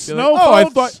all this snow? Like,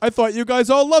 oh, I thought you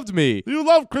guys all loved me. You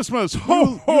love Christmas.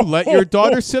 You let your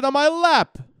daughter sit on my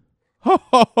lap. Ho,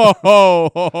 ho, ho, ho,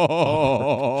 ho,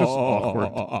 ho. Just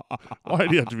awkward. Why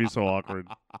do you have to be so awkward?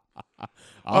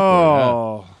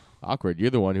 Awkward.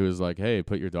 You're the one who was like, hey,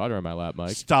 put your daughter on my lap,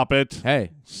 Myke. Stop it.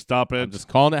 Hey. Stop it. I'm just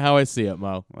calling it how I see it,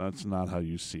 Mo. That's not how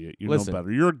you see it. You Listen. know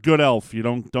better. You're a good elf. You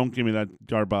don't give me that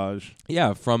garbage.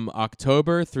 Yeah, from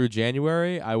October through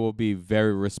January, I will be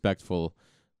very respectful.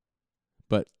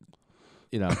 But,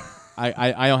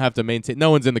 I don't have to maintain.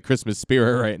 No one's in the Christmas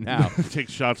spirit right now. Take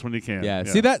shots when you can. Yeah.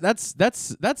 See, that's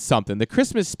something. The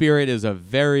Christmas spirit is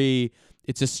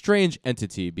it's a strange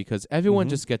entity because everyone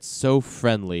just gets so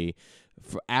friendly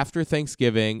after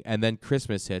Thanksgiving and then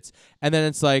Christmas hits. And then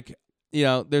it's like,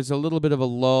 there's a little bit of a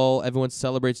lull. Everyone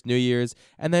celebrates New Year's.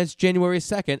 And then it's January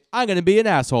 2nd. I'm going to be an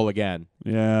asshole again.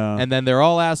 Yeah. And then they're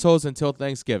all assholes until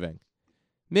Thanksgiving.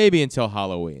 Maybe until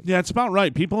Halloween. Yeah, it's about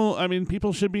right.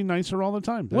 People should be nicer all the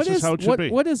time. That's just how it should be.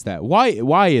 What is that?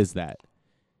 Why is that?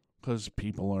 Because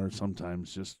people are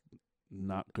sometimes just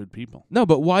not good people. No,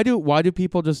 but why do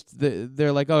people just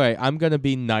they're like, all right, I'm gonna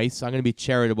be nice, I'm gonna be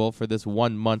charitable for this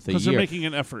 1 month a year. Because they're making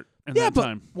an effort in that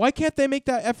time. Why can't they make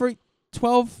that effort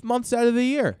 12 months out of the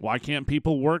year? Why can't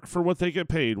people work for what they get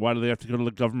paid? Why do they have to go to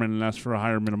the government and ask for a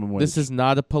higher minimum wage? This is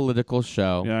not a political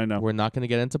show. Yeah, I know. We're not gonna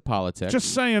get into politics.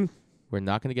 Just saying. We're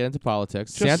not gonna get into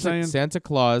politics. Just saying. Santa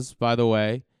Claus, by the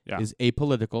way, is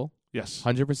apolitical. Yes.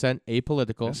 100%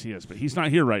 apolitical. Yes, he is, but he's not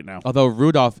here right now. Although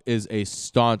Rudolph is a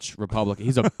staunch Republican.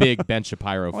 He's a big Ben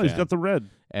Shapiro fan. He's got the red.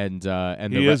 And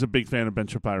he is a big fan of Ben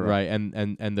Shapiro. Right,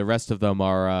 and the rest of them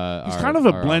are... he's kind of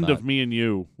a blend of me and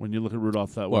you when you look at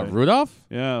Rudolph that way. What, Rudolph?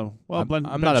 Yeah. Well,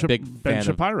 I'm not a big Ben fan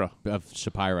Shapiro. Of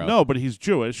Shapiro. No, but he's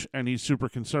Jewish, and he's super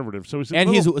conservative. So he's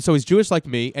he's Jewish like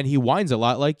me, and he whines a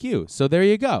lot like you. So there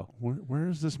you go. Where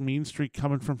is this mean streak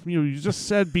coming from you? You just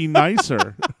said be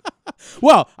nicer.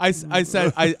 Well, I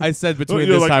said between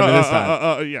this time and this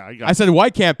time. Yeah, I got I said, why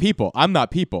can't people? I'm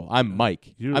not people. I'm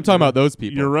Myke. I'm talking about those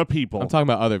people. You're a people. I'm talking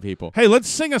about other people. Hey, let's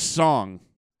sing a song.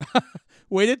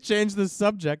 Way to change the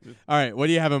subject. All right, what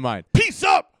do you have in mind? Peace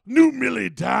up, New Millie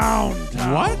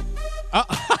downtown. What?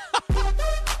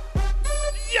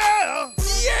 Yeah.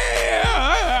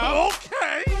 Yeah.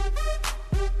 Okay.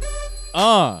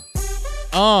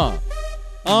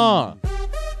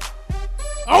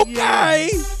 Okay.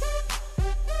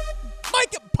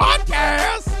 Myke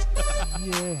Podcast.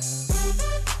 Yeah.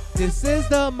 This is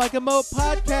the Myke and Mo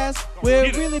Podcast. We're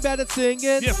really bad at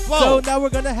singing. Yeah, flow. So now we're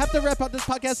going to have to wrap up this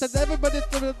podcast and everybody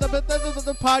the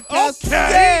podcast. Okay.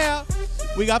 Yeah.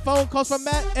 We got phone calls from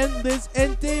Matt and Liz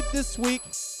and Dave this week.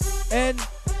 And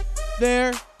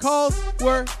their calls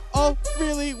were all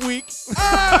really weak.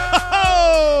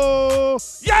 Oh,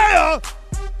 yeah.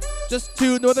 Just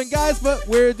two northern guys, but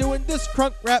we're doing this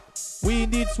crunk rap. We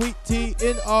need sweet tea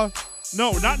in our...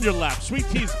 No, not in your lap. Sweet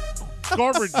tea's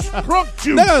garbage. Crunk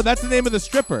juice. No, that's the name of the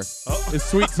stripper. Is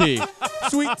sweet tea.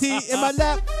 Sweet tea in my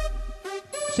lap.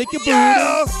 Shake your booty.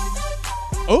 Yeah.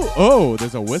 Oh,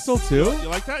 there's a whistle too? You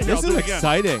like that? This is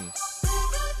exciting.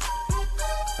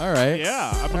 All right.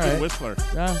 Yeah, I'm a good whistler.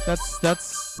 Yeah,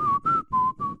 that's...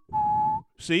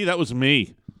 See, that was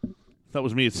me. That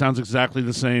was me. It sounds exactly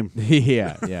the same.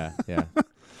 yeah.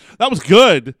 That was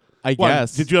good. I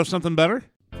guess. Did you have something better?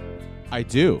 I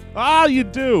do. Ah, you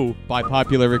do. By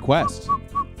popular request.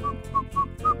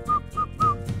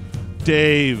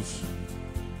 Dave.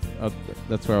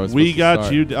 That's where I was We got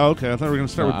start. you. Okay, I thought we were going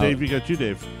to start with No, Dave. We got you,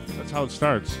 Dave. That's how it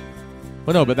starts.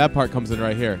 Well, no, but that part comes in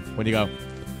right here when you go,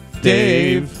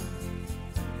 Dave.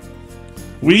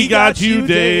 We got you,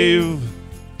 Dave.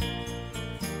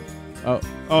 Oh,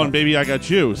 and baby, I got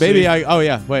you. Baby,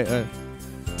 See? Wait.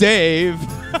 Dave.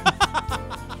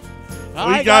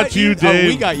 We got you, Dave. Oh,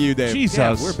 we got you, Dave. Jesus.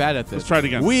 Yeah, we're bad at this. Let's try it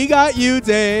again. We got you,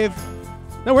 Dave.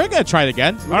 No, we're going to try it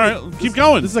again. All right, keep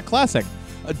going. This is a classic.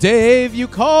 Dave, you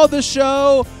called the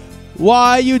show.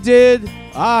 Why you did,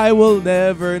 I will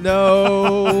never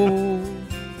know.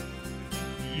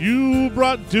 You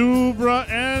brought Dubra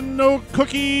and no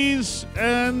cookies,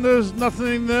 and there's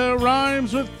nothing that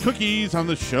rhymes with cookies on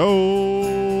the show.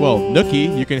 Well,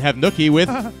 Nookie, you can have Nookie with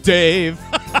Dave.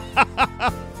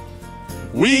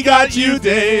 We got you,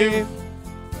 Dave.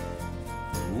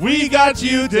 We got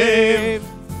you, Dave.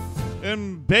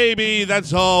 And baby,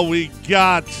 that's all we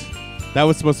got. That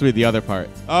was supposed to be the other part.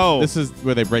 Oh. This is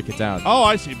where they break it down. Oh,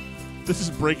 I see. This is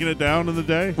breaking it down in the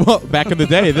day? Well, back in the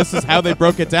day, this is how they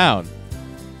broke it down.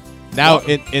 Now,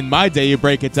 in my day, you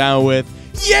break it down with,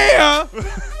 yeah!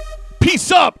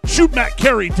 Peace up! Shoot Matt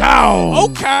Carey down!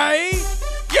 Okay!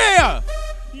 Yeah!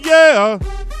 Yeah!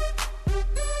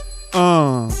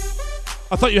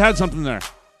 I thought you had something there.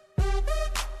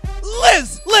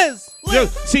 Liz! Yeah,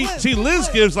 see, Liz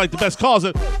gives like the best calls.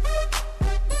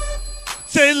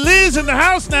 Say Liz in the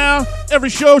house now. Every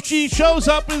show she shows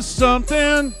up is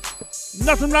something.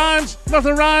 Nothing rhymes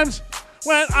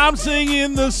when I'm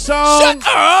singing the song. Shut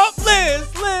up,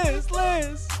 Liz!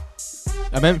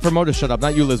 I meant for Mo to shut up,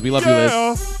 not you, Liz. We love you,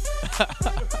 Liz.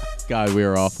 God, we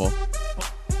are awful.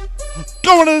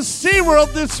 Going to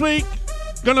SeaWorld this week.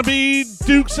 Gonna be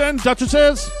Dukes and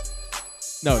Duchesses.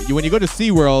 No, when you go to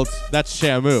SeaWorld, that's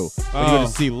Shamu. When you go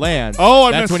to Sealand,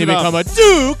 that's when you become a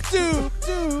Duke.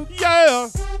 Yeah.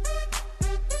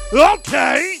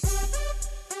 Okay.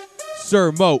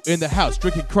 Sir Mo in the house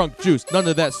drinking crunk juice. None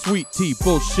of that sweet tea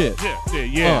bullshit.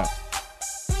 Yeah.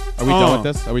 Are we done with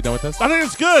this? I think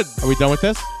it's good. Are we done with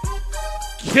this?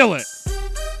 Kill it.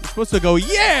 You're supposed to go,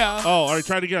 yeah. Oh, all right,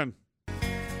 try it again.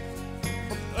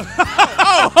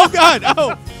 oh God.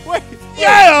 Oh, wait.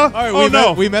 Yeah. All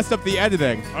right, we messed up the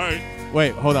editing. All right.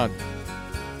 Wait, hold on.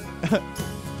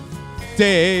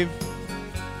 Dave.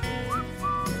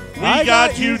 We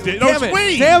got you, Dave. No, Damn it.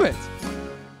 Sweet. Damn it.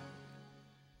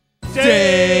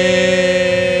 Dave.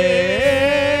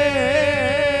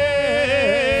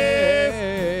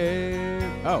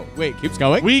 Oh, wait, keeps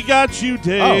going. We got you,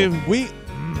 Dave. Oh,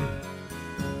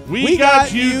 we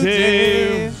got you,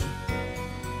 Dave.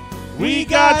 We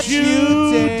got you,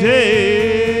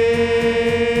 Dave.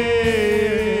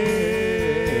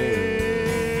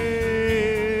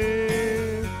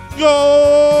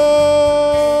 go.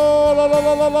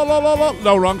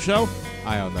 No, wrong show.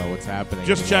 I don't know what's happening.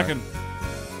 Just checking.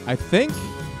 I think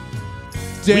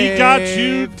we got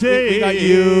you, Dave. We got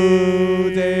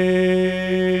you,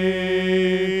 Dave.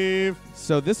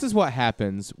 So this is what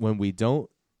happens when we don't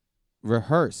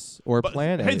rehearse or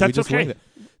plan it. Hey, that's okay.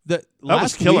 That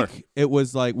was killer. Week, it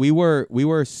was like we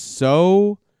were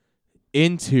so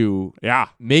into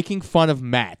making fun of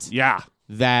Matt. Yeah.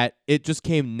 That it just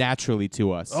came naturally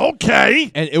to us.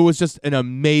 Okay. And it was just an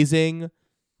amazing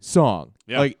song.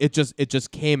 Yeah. Like it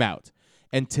just came out.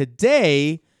 And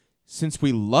today, since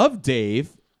we love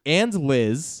Dave and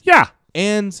Liz,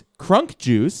 and Crunk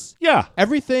Juice,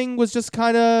 everything was just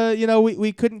kind of,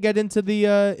 we couldn't get into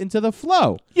the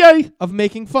flow. Yay. Of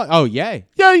making fun. Oh, yay.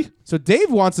 Yay. So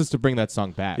Dave wants us to bring that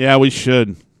song back. Yeah, we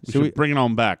should. We should bring it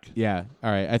on back. Yeah.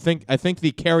 All right. I think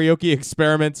the karaoke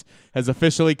experiment has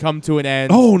officially come to an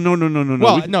end. Oh, no.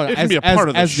 Well, it can be a part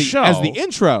of the show. As the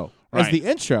intro.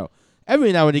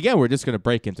 Every now and again, we're just going to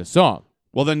break into song.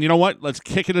 Well, then, you know what? Let's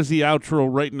kick it as the outro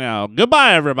right now.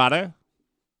 Goodbye, everybody.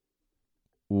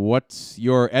 What's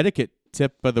your etiquette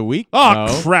tip of the week?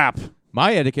 Oh, crap.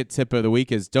 My etiquette tip of the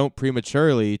week is don't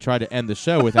prematurely try to end the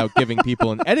show without giving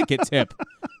people an etiquette tip.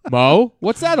 Mo,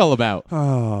 what's that all about?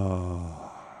 Oh,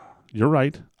 you're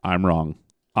right. I'm wrong.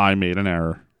 I made an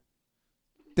error.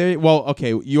 Well,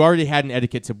 okay, you already had an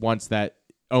etiquette tip once that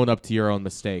own up to your own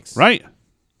mistakes. Right.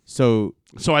 So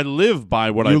I live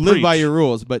by what I preach. You live by your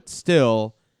rules, but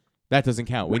still, that doesn't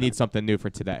count. We need something new for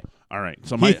today. All right.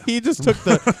 So he just took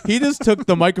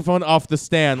the microphone off the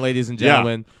stand, ladies and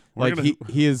gentlemen. Yeah.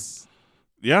 He is.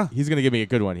 Yeah. He's gonna give me a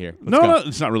good one here. No,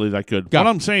 it's not really that good. What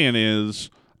I'm saying is,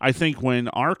 I think when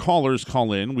our callers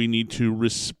call in, we need to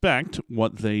respect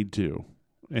what they do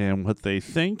and what they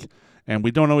think, and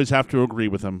we don't always have to agree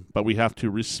with them, but we have to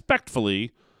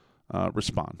respectfully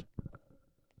respond.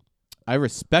 I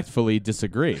respectfully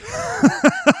disagree.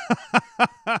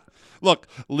 Look,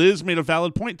 Liz made a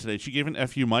valid point today. She gave an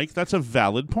F.U. Myke. That's a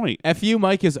valid point. F.U.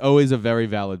 Myke is always a very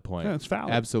valid point. Yeah, it's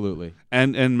valid. Absolutely.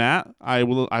 And Matt, I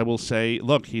will say,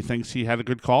 look, he thinks he had a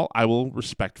good call. I will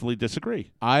respectfully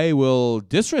disagree. I will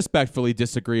disrespectfully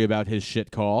disagree about his shit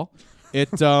call.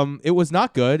 It was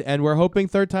not good, and we're hoping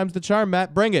third time's the charm,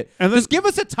 Matt. Bring it. And just give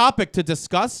us a topic to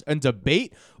discuss and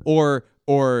debate or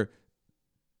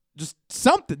just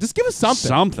something. Just give us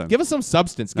something. Give us some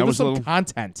substance. Give us some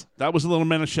content. That was a little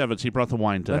Manischewitz. He brought the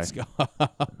wine today. Let's go.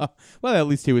 Well, at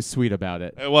least he was sweet about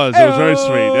it. It was. It was very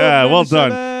sweet. Yeah, well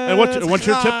done. And what's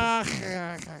your tip?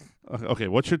 Okay,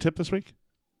 what's your tip this week?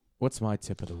 What's my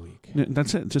tip of the week?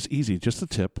 That's it. Just easy. Just a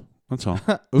tip. That's all.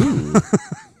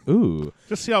 Ooh.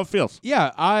 Just see how it feels.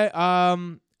 Yeah,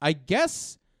 I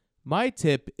guess my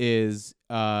tip is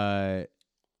call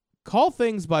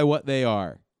things by what they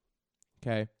are.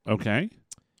 Okay.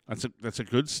 That's a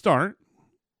good start.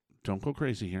 Don't go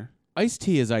crazy here. Iced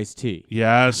tea is iced tea.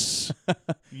 Yes.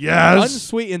 Yes.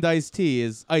 Unsweetened iced tea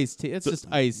is iced tea. It's just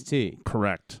iced tea.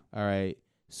 Correct. All right.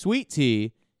 Sweet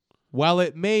tea, while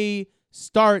it may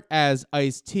start as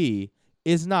iced tea,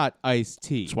 is not iced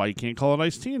tea. That's why you can't call it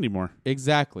iced tea anymore.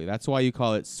 Exactly. That's why you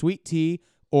call it sweet tea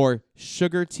or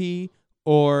sugar tea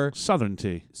or Southern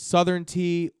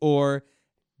tea or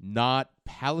not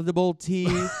palatable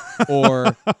tea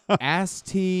or ass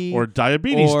tea or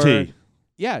diabetes tea.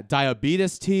 Yeah,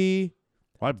 diabetes tea.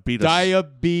 Why beat us?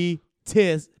 Diabetes.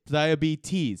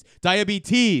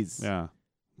 Yeah.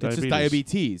 It's just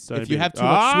diabetes. If you have too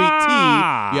much sweet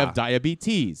tea, you have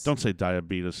diabetes. Don't say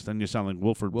diabetes. Then you sound like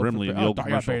Wilford Brimley in the old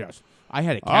commercial. I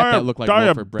had a cat that looked like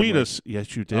Wilford Brimley. Diabetes.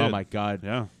 Yes, you did. Oh, my God.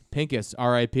 Yeah. Pincus,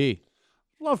 R.I.P.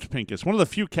 Loved Pincus. One of the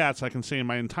few cats I can say in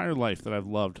my entire life that I've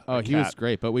loved. Oh, he was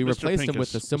great. But we replaced him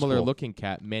with a similar-looking cool.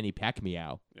 cat, Manny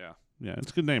Pacquiao. Yeah,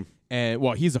 it's a good name. And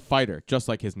well, he's a fighter, just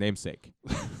like his namesake.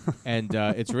 And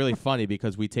it's really funny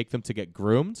because we take them to get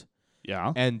groomed.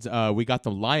 Yeah. And we got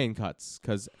them lion cuts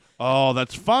because... Oh,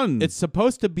 that's fun. It's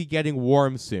supposed to be getting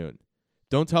warm soon.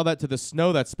 Don't tell that to the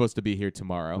snow that's supposed to be here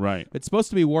tomorrow. Right. It's supposed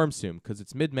to be warm soon because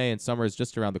it's mid-May and summer is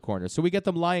just around the corner. So we get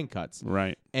them lion cuts.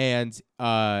 Right. And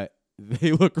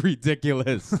they look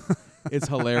ridiculous. It's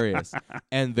hilarious.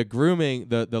 And the grooming,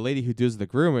 the lady who does the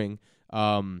grooming,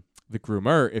 the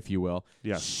groomer, if you will,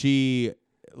 yes. She,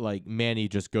 like, Manny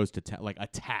just goes to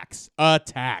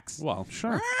attacks. Well,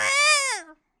 sure.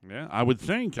 Yeah, I would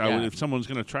think. Yeah. If someone's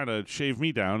going to try to shave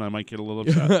me down, I might get a little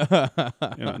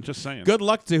upset. Just saying. Good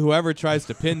luck to whoever tries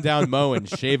to pin down Mo and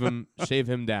shave him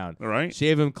down. All right.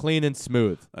 Shave him clean and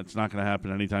smooth. That's not going to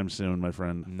happen anytime soon, my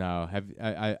friend. No.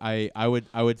 I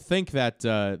would think that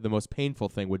the most painful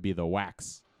thing would be the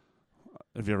wax.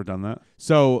 Have you ever done that?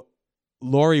 So,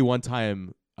 Lori one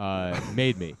time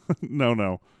made me.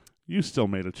 No. You still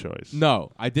made a choice.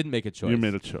 No, I didn't make a choice. You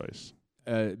made a choice.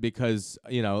 Because,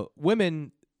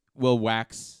 women will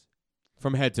wax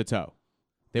from head to toe.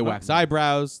 They wax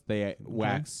eyebrows. They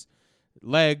wax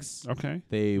legs. Okay.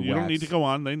 You don't need to go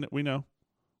on. We know.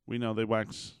 We know they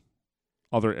wax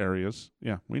other areas.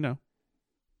 Yeah, we know.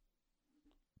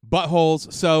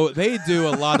 Buttholes. So they do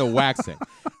a lot of waxing.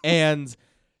 And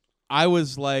I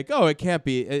was like, oh, it can't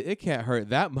hurt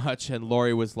that much. And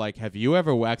Lori was like, have you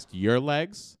ever waxed your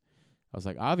legs? I was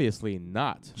like, obviously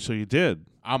not. So you did.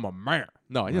 I'm a man.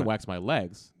 No, I didn't wax my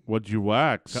legs. What'd you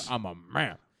wax? I'm a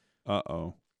man.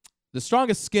 Uh-oh. The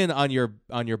strongest skin on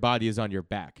your body is on your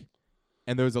back.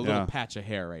 And there was a little patch of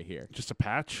hair right here. Just a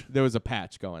patch? There was a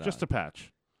patch going on. Just a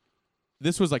patch.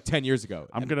 This was like 10 years ago.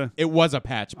 It was a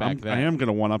patch back then. I am going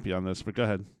to one-up you on this, but go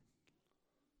ahead.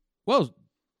 Well,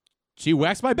 she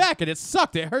waxed my back, and it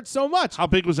sucked. It hurt so much. How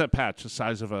big was that patch? The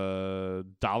size of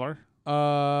 $1?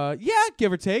 Yeah,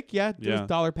 give or take. Yeah, it was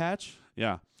 $1 patch.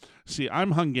 Yeah. See,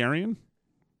 I'm Hungarian.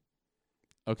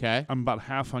 Okay. I'm about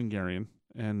half Hungarian,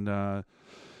 and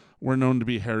we're known to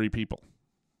be hairy people.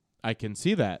 I can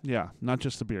see that. Yeah, not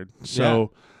just the beard.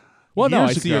 So, well, no,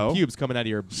 I see your pubes coming out of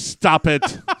your... Stop it.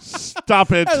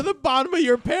 Stop it. Out of the bottom of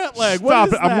your pant leg. Stop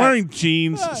it. I'm wearing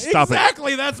jeans. Stop it.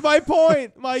 Exactly. That's my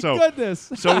point. My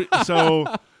goodness. So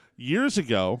years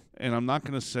ago, and I'm not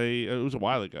going to say, it was a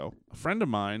while ago, a friend of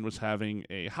mine was having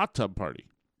a hot tub party.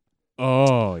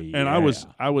 Oh, yeah. And I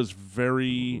was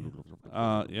very,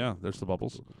 there's the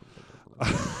bubbles.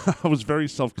 I was very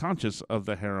self-conscious of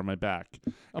the hair on my back.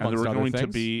 And there were going to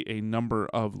be a number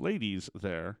of ladies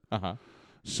there. Uh-huh.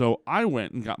 So I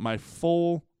went and got my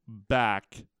full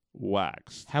back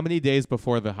waxed. How many days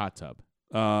before the hot tub?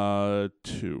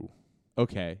 2.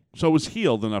 Okay. So it was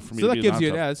healed enough for me to be in the hot tub. So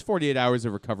that gives you, it's 48 hours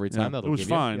of recovery time. It was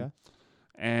fine. Yeah.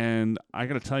 And I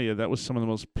got to tell you, that was some of the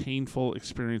most painful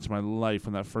experience of my life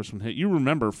when that first one hit. You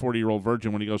remember 40-Year-Old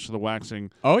Virgin when he goes to the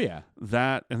waxing. Oh, yeah.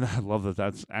 That, and I love that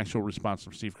that's actual response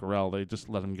from Steve Carell. They just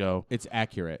let him go. It's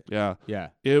accurate. Yeah. Yeah.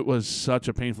 It was such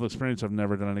a painful experience. I've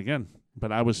never done it again.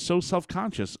 But I was so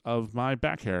self-conscious of my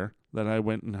back hair that I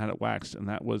went and had it waxed, and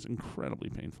that was incredibly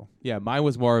painful. Yeah, mine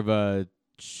was more of a,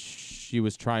 she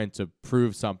was trying to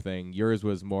prove something. Yours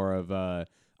was more of a,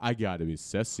 I got to be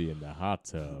sassy in the hot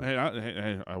tub. Hey,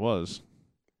 I was.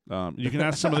 You can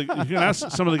ask some of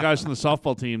the guys from the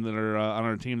softball team that are on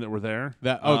our team that were there.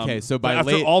 So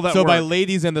by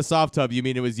ladies in the soft tub, you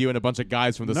mean it was you and a bunch of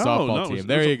guys from the softball team?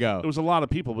 There you go. It was a lot of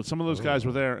people, but some of those guys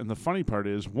were there. And the funny part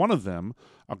is, one of them,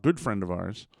 a good friend of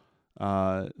ours,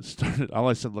 started. All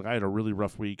I said, look, I had a really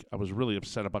rough week. I was really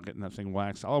upset about getting that thing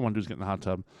waxed. All I wanted to do was get in the hot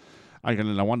tub. I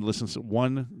wanted to listen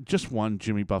to just one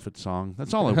Jimmy Buffett song.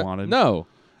 That's all I wanted. No.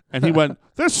 And he went,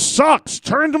 this sucks.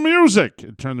 Turn the music.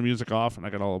 And turned the music off, and I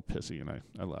got all pissy, and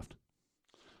I left.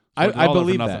 So I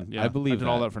believe that. Yeah, I believe did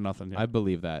all that for nothing. Yeah. I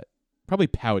believe that. Probably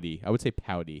pouty. I would say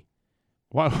pouty.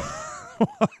 Why?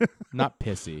 Not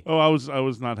pissy. Oh, I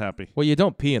was not happy. Well, you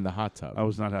don't pee in the hot tub. I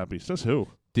was not happy. Says who?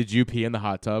 Did you pee in the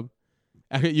hot tub?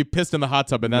 You pissed in the hot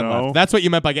tub and then left. That's what you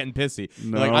meant by getting pissy.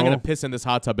 No. Like, I'm going to piss in this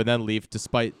hot tub and then leave,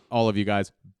 despite all of you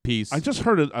guys. Peace. I just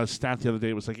heard a stat the other day.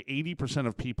 It was like 80%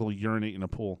 of people urinate in a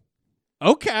pool.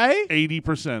 Okay.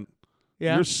 80%.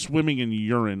 Yeah. You're swimming in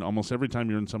urine almost every time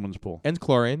you're in someone's pool. And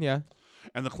chlorine, yeah.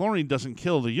 And the chlorine doesn't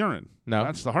kill the urine. No.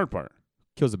 That's the hard part.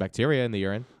 Kills the bacteria in the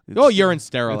urine. Urine's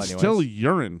sterile anyways. It's still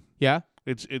urine. Yeah.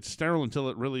 It's sterile until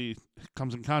it really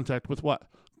comes in contact with what?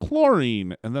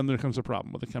 Chlorine. And then there comes a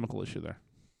problem with a chemical issue there.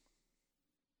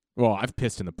 Well, I've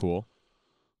pissed in the pool.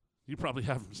 You probably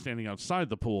have them standing outside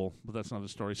the pool, but that's not the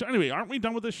story. So anyway, aren't we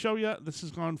done with this show yet? This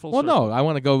has gone full circle. Well, no, I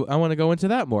want to go into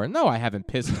that more. No, I haven't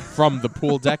pissed from the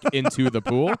pool deck into the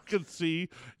pool. I could see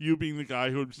you being the guy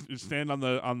who would stand on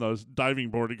the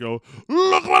diving board and go,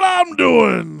 "Look what I'm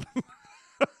doing."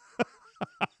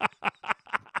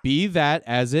 Be that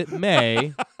as it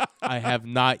may, I have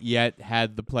not yet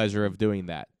had the pleasure of doing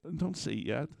that. Don't say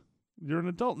yet. You're an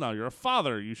adult now. You're a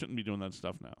father. You shouldn't be doing that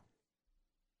stuff now.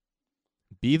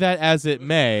 Be that as it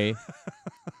may,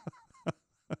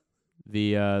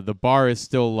 the bar is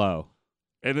still low.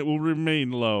 And it will remain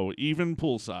low, even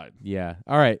poolside. Yeah.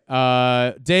 All right.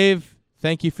 Dave,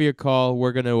 thank you for your call.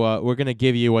 We're gonna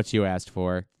give you what you asked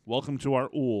for. Welcome to our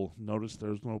ool. Notice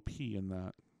there's no P in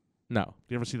that. No.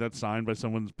 Do you ever see that sign by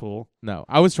someone's pool? No.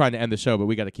 I was trying to end the show, but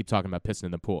we got to keep talking about pissing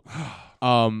in the pool.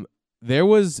 There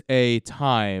was a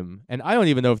time, and I don't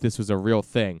even know if this was a real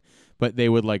thing, but they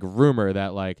would like rumor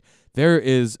that like there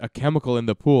is a chemical in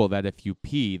the pool that if you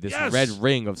pee, this red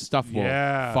ring of stuff will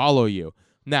follow you.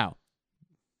 Now,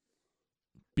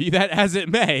 be that as it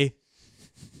may,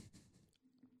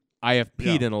 I have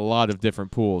peed in a lot of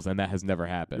different pools, and that has never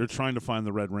happened. You're trying to find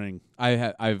the red ring.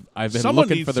 I've been Someone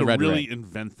looking for the red ring. Someone needs to really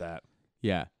invent that.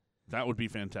 Yeah. That would be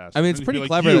fantastic. I mean, it's pretty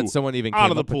clever that someone even came out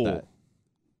of the up pool. with that.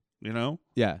 You know?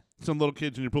 Yeah. Some little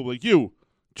kids in your pool like, you,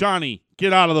 Johnny,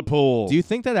 get out of the pool. Do you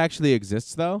think that actually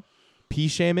exists, though? Pee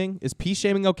shaming? Is pee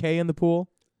shaming okay in the pool?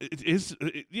 It is.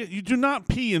 You do not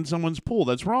pee in someone's pool.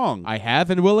 That's wrong. I have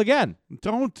and will again.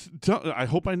 Don't. I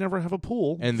hope I never have a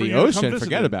pool. And the ocean,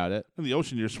 forget about it. In the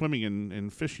ocean, you're swimming in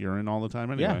fish urine all the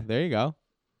time anyway. Yeah, there you go.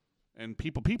 And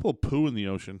people poo in the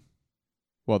ocean.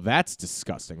 Well, that's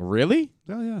disgusting. Really?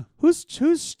 Oh, yeah. Who's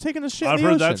taking a shit in the ocean?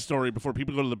 I've heard that story before.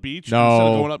 People go to the beach. No. Instead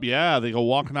of going up, they go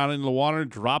walking out into the water,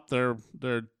 drop their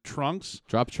trunks.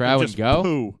 Drop trow and go?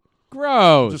 Poo.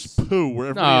 Gross. Just poo where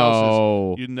everybody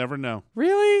else is. You'd never know.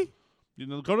 Really? You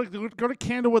know, go to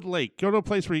Candlewood Lake. Go to a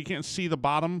place where you can't see the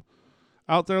bottom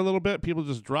out there a little bit. People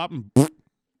just drop and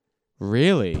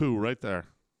really poo right there.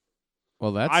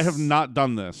 Well, I have not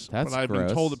done this, but I've been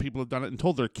told that people have done it and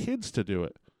told their kids to do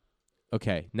it.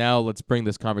 Okay, now let's bring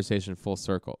this conversation full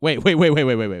circle. Wait. Whoa,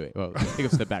 take a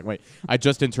step back. Wait, I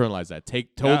just internalized that.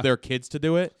 Told their kids to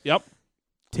do it. Yep.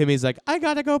 Timmy's like, I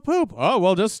gotta go poop. Oh,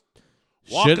 well, just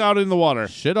walk out in the water.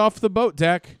 Shit off the boat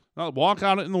deck. Walk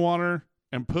out in the water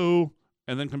and poo,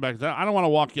 and then come back. I don't want to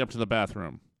walk you up to the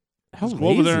bathroom. Just go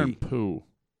over there and poo.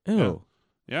 Ew.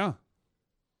 Yeah.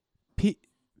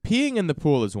 Peeing in the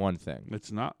pool is one thing.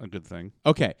 It's not a good thing.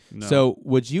 Okay, so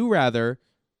would you rather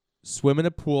swim in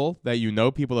a pool that you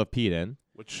know people have peed in,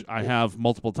 which I have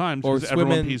multiple times, or because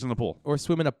everyone pees in the pool, or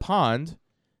swim in a pond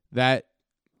that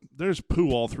there's poo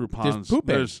all through ponds.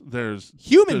 There's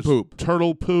human poop,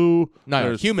 turtle poo.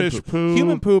 No, human fish poo.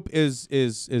 Human poop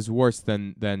is worse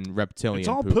than reptilian. It's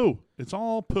all poop. poo. It's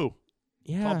all poo.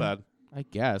 Yeah, it's all bad. I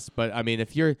guess, but I mean,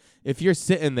 if you're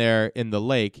sitting there in the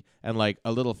lake and like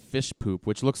a little fish poop,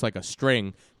 which looks like a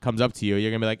string, comes up to you,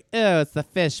 you're gonna be like, "Ew, it's the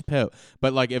fish poop."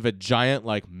 But like if a giant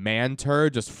like man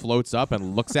turd just floats up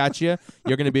and looks at you,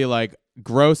 you're gonna be like,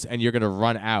 "Gross," and you're gonna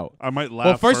run out. I might laugh.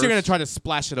 Well, first you're gonna try to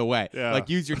splash it away. Yeah. Like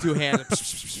use your two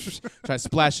hands, try to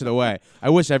splash it away. I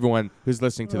wish everyone who's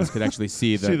listening to this could actually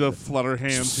see the flutter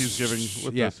hands he's giving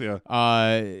with this.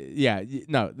 Yeah.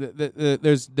 No,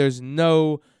 there's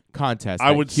no contest.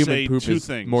 I would human say poop two is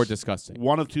things. More disgusting.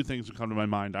 One of two things would come to my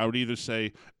mind. I would either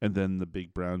say, and then the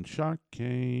big brown shark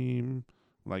came,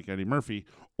 like Eddie Murphy,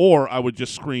 or I would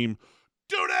just scream,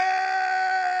 "Duty!"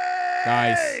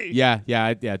 Nice. Yeah,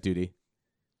 duty.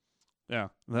 Yeah,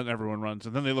 and then everyone runs,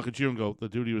 and then they look at you and go, "The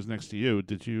duty was next to you.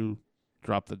 Did you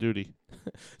drop the duty?"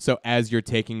 So as you're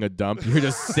taking a dump, you're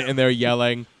just sitting there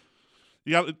yelling,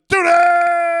 "You got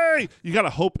duty!" You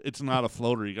gotta hope it's not a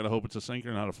floater. You gotta hope it's a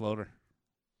sinker, not a floater.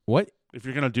 What? If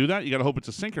you're gonna do that, you gotta hope it's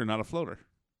a sinker, not a floater.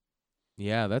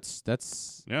 Yeah,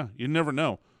 that's. Yeah, you never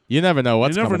know. You never know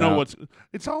what's. You never know out. what's.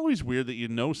 It's always weird that you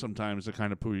know sometimes the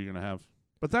kind of poo you're gonna have,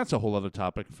 but that's a whole other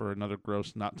topic for another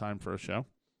gross not time for a show.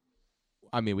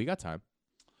 I mean, we got time.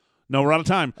 No, we're out of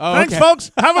time. Oh, Thanks, okay.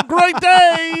 folks. Have a great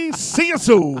day. See you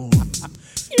soon.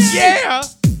 Yeah.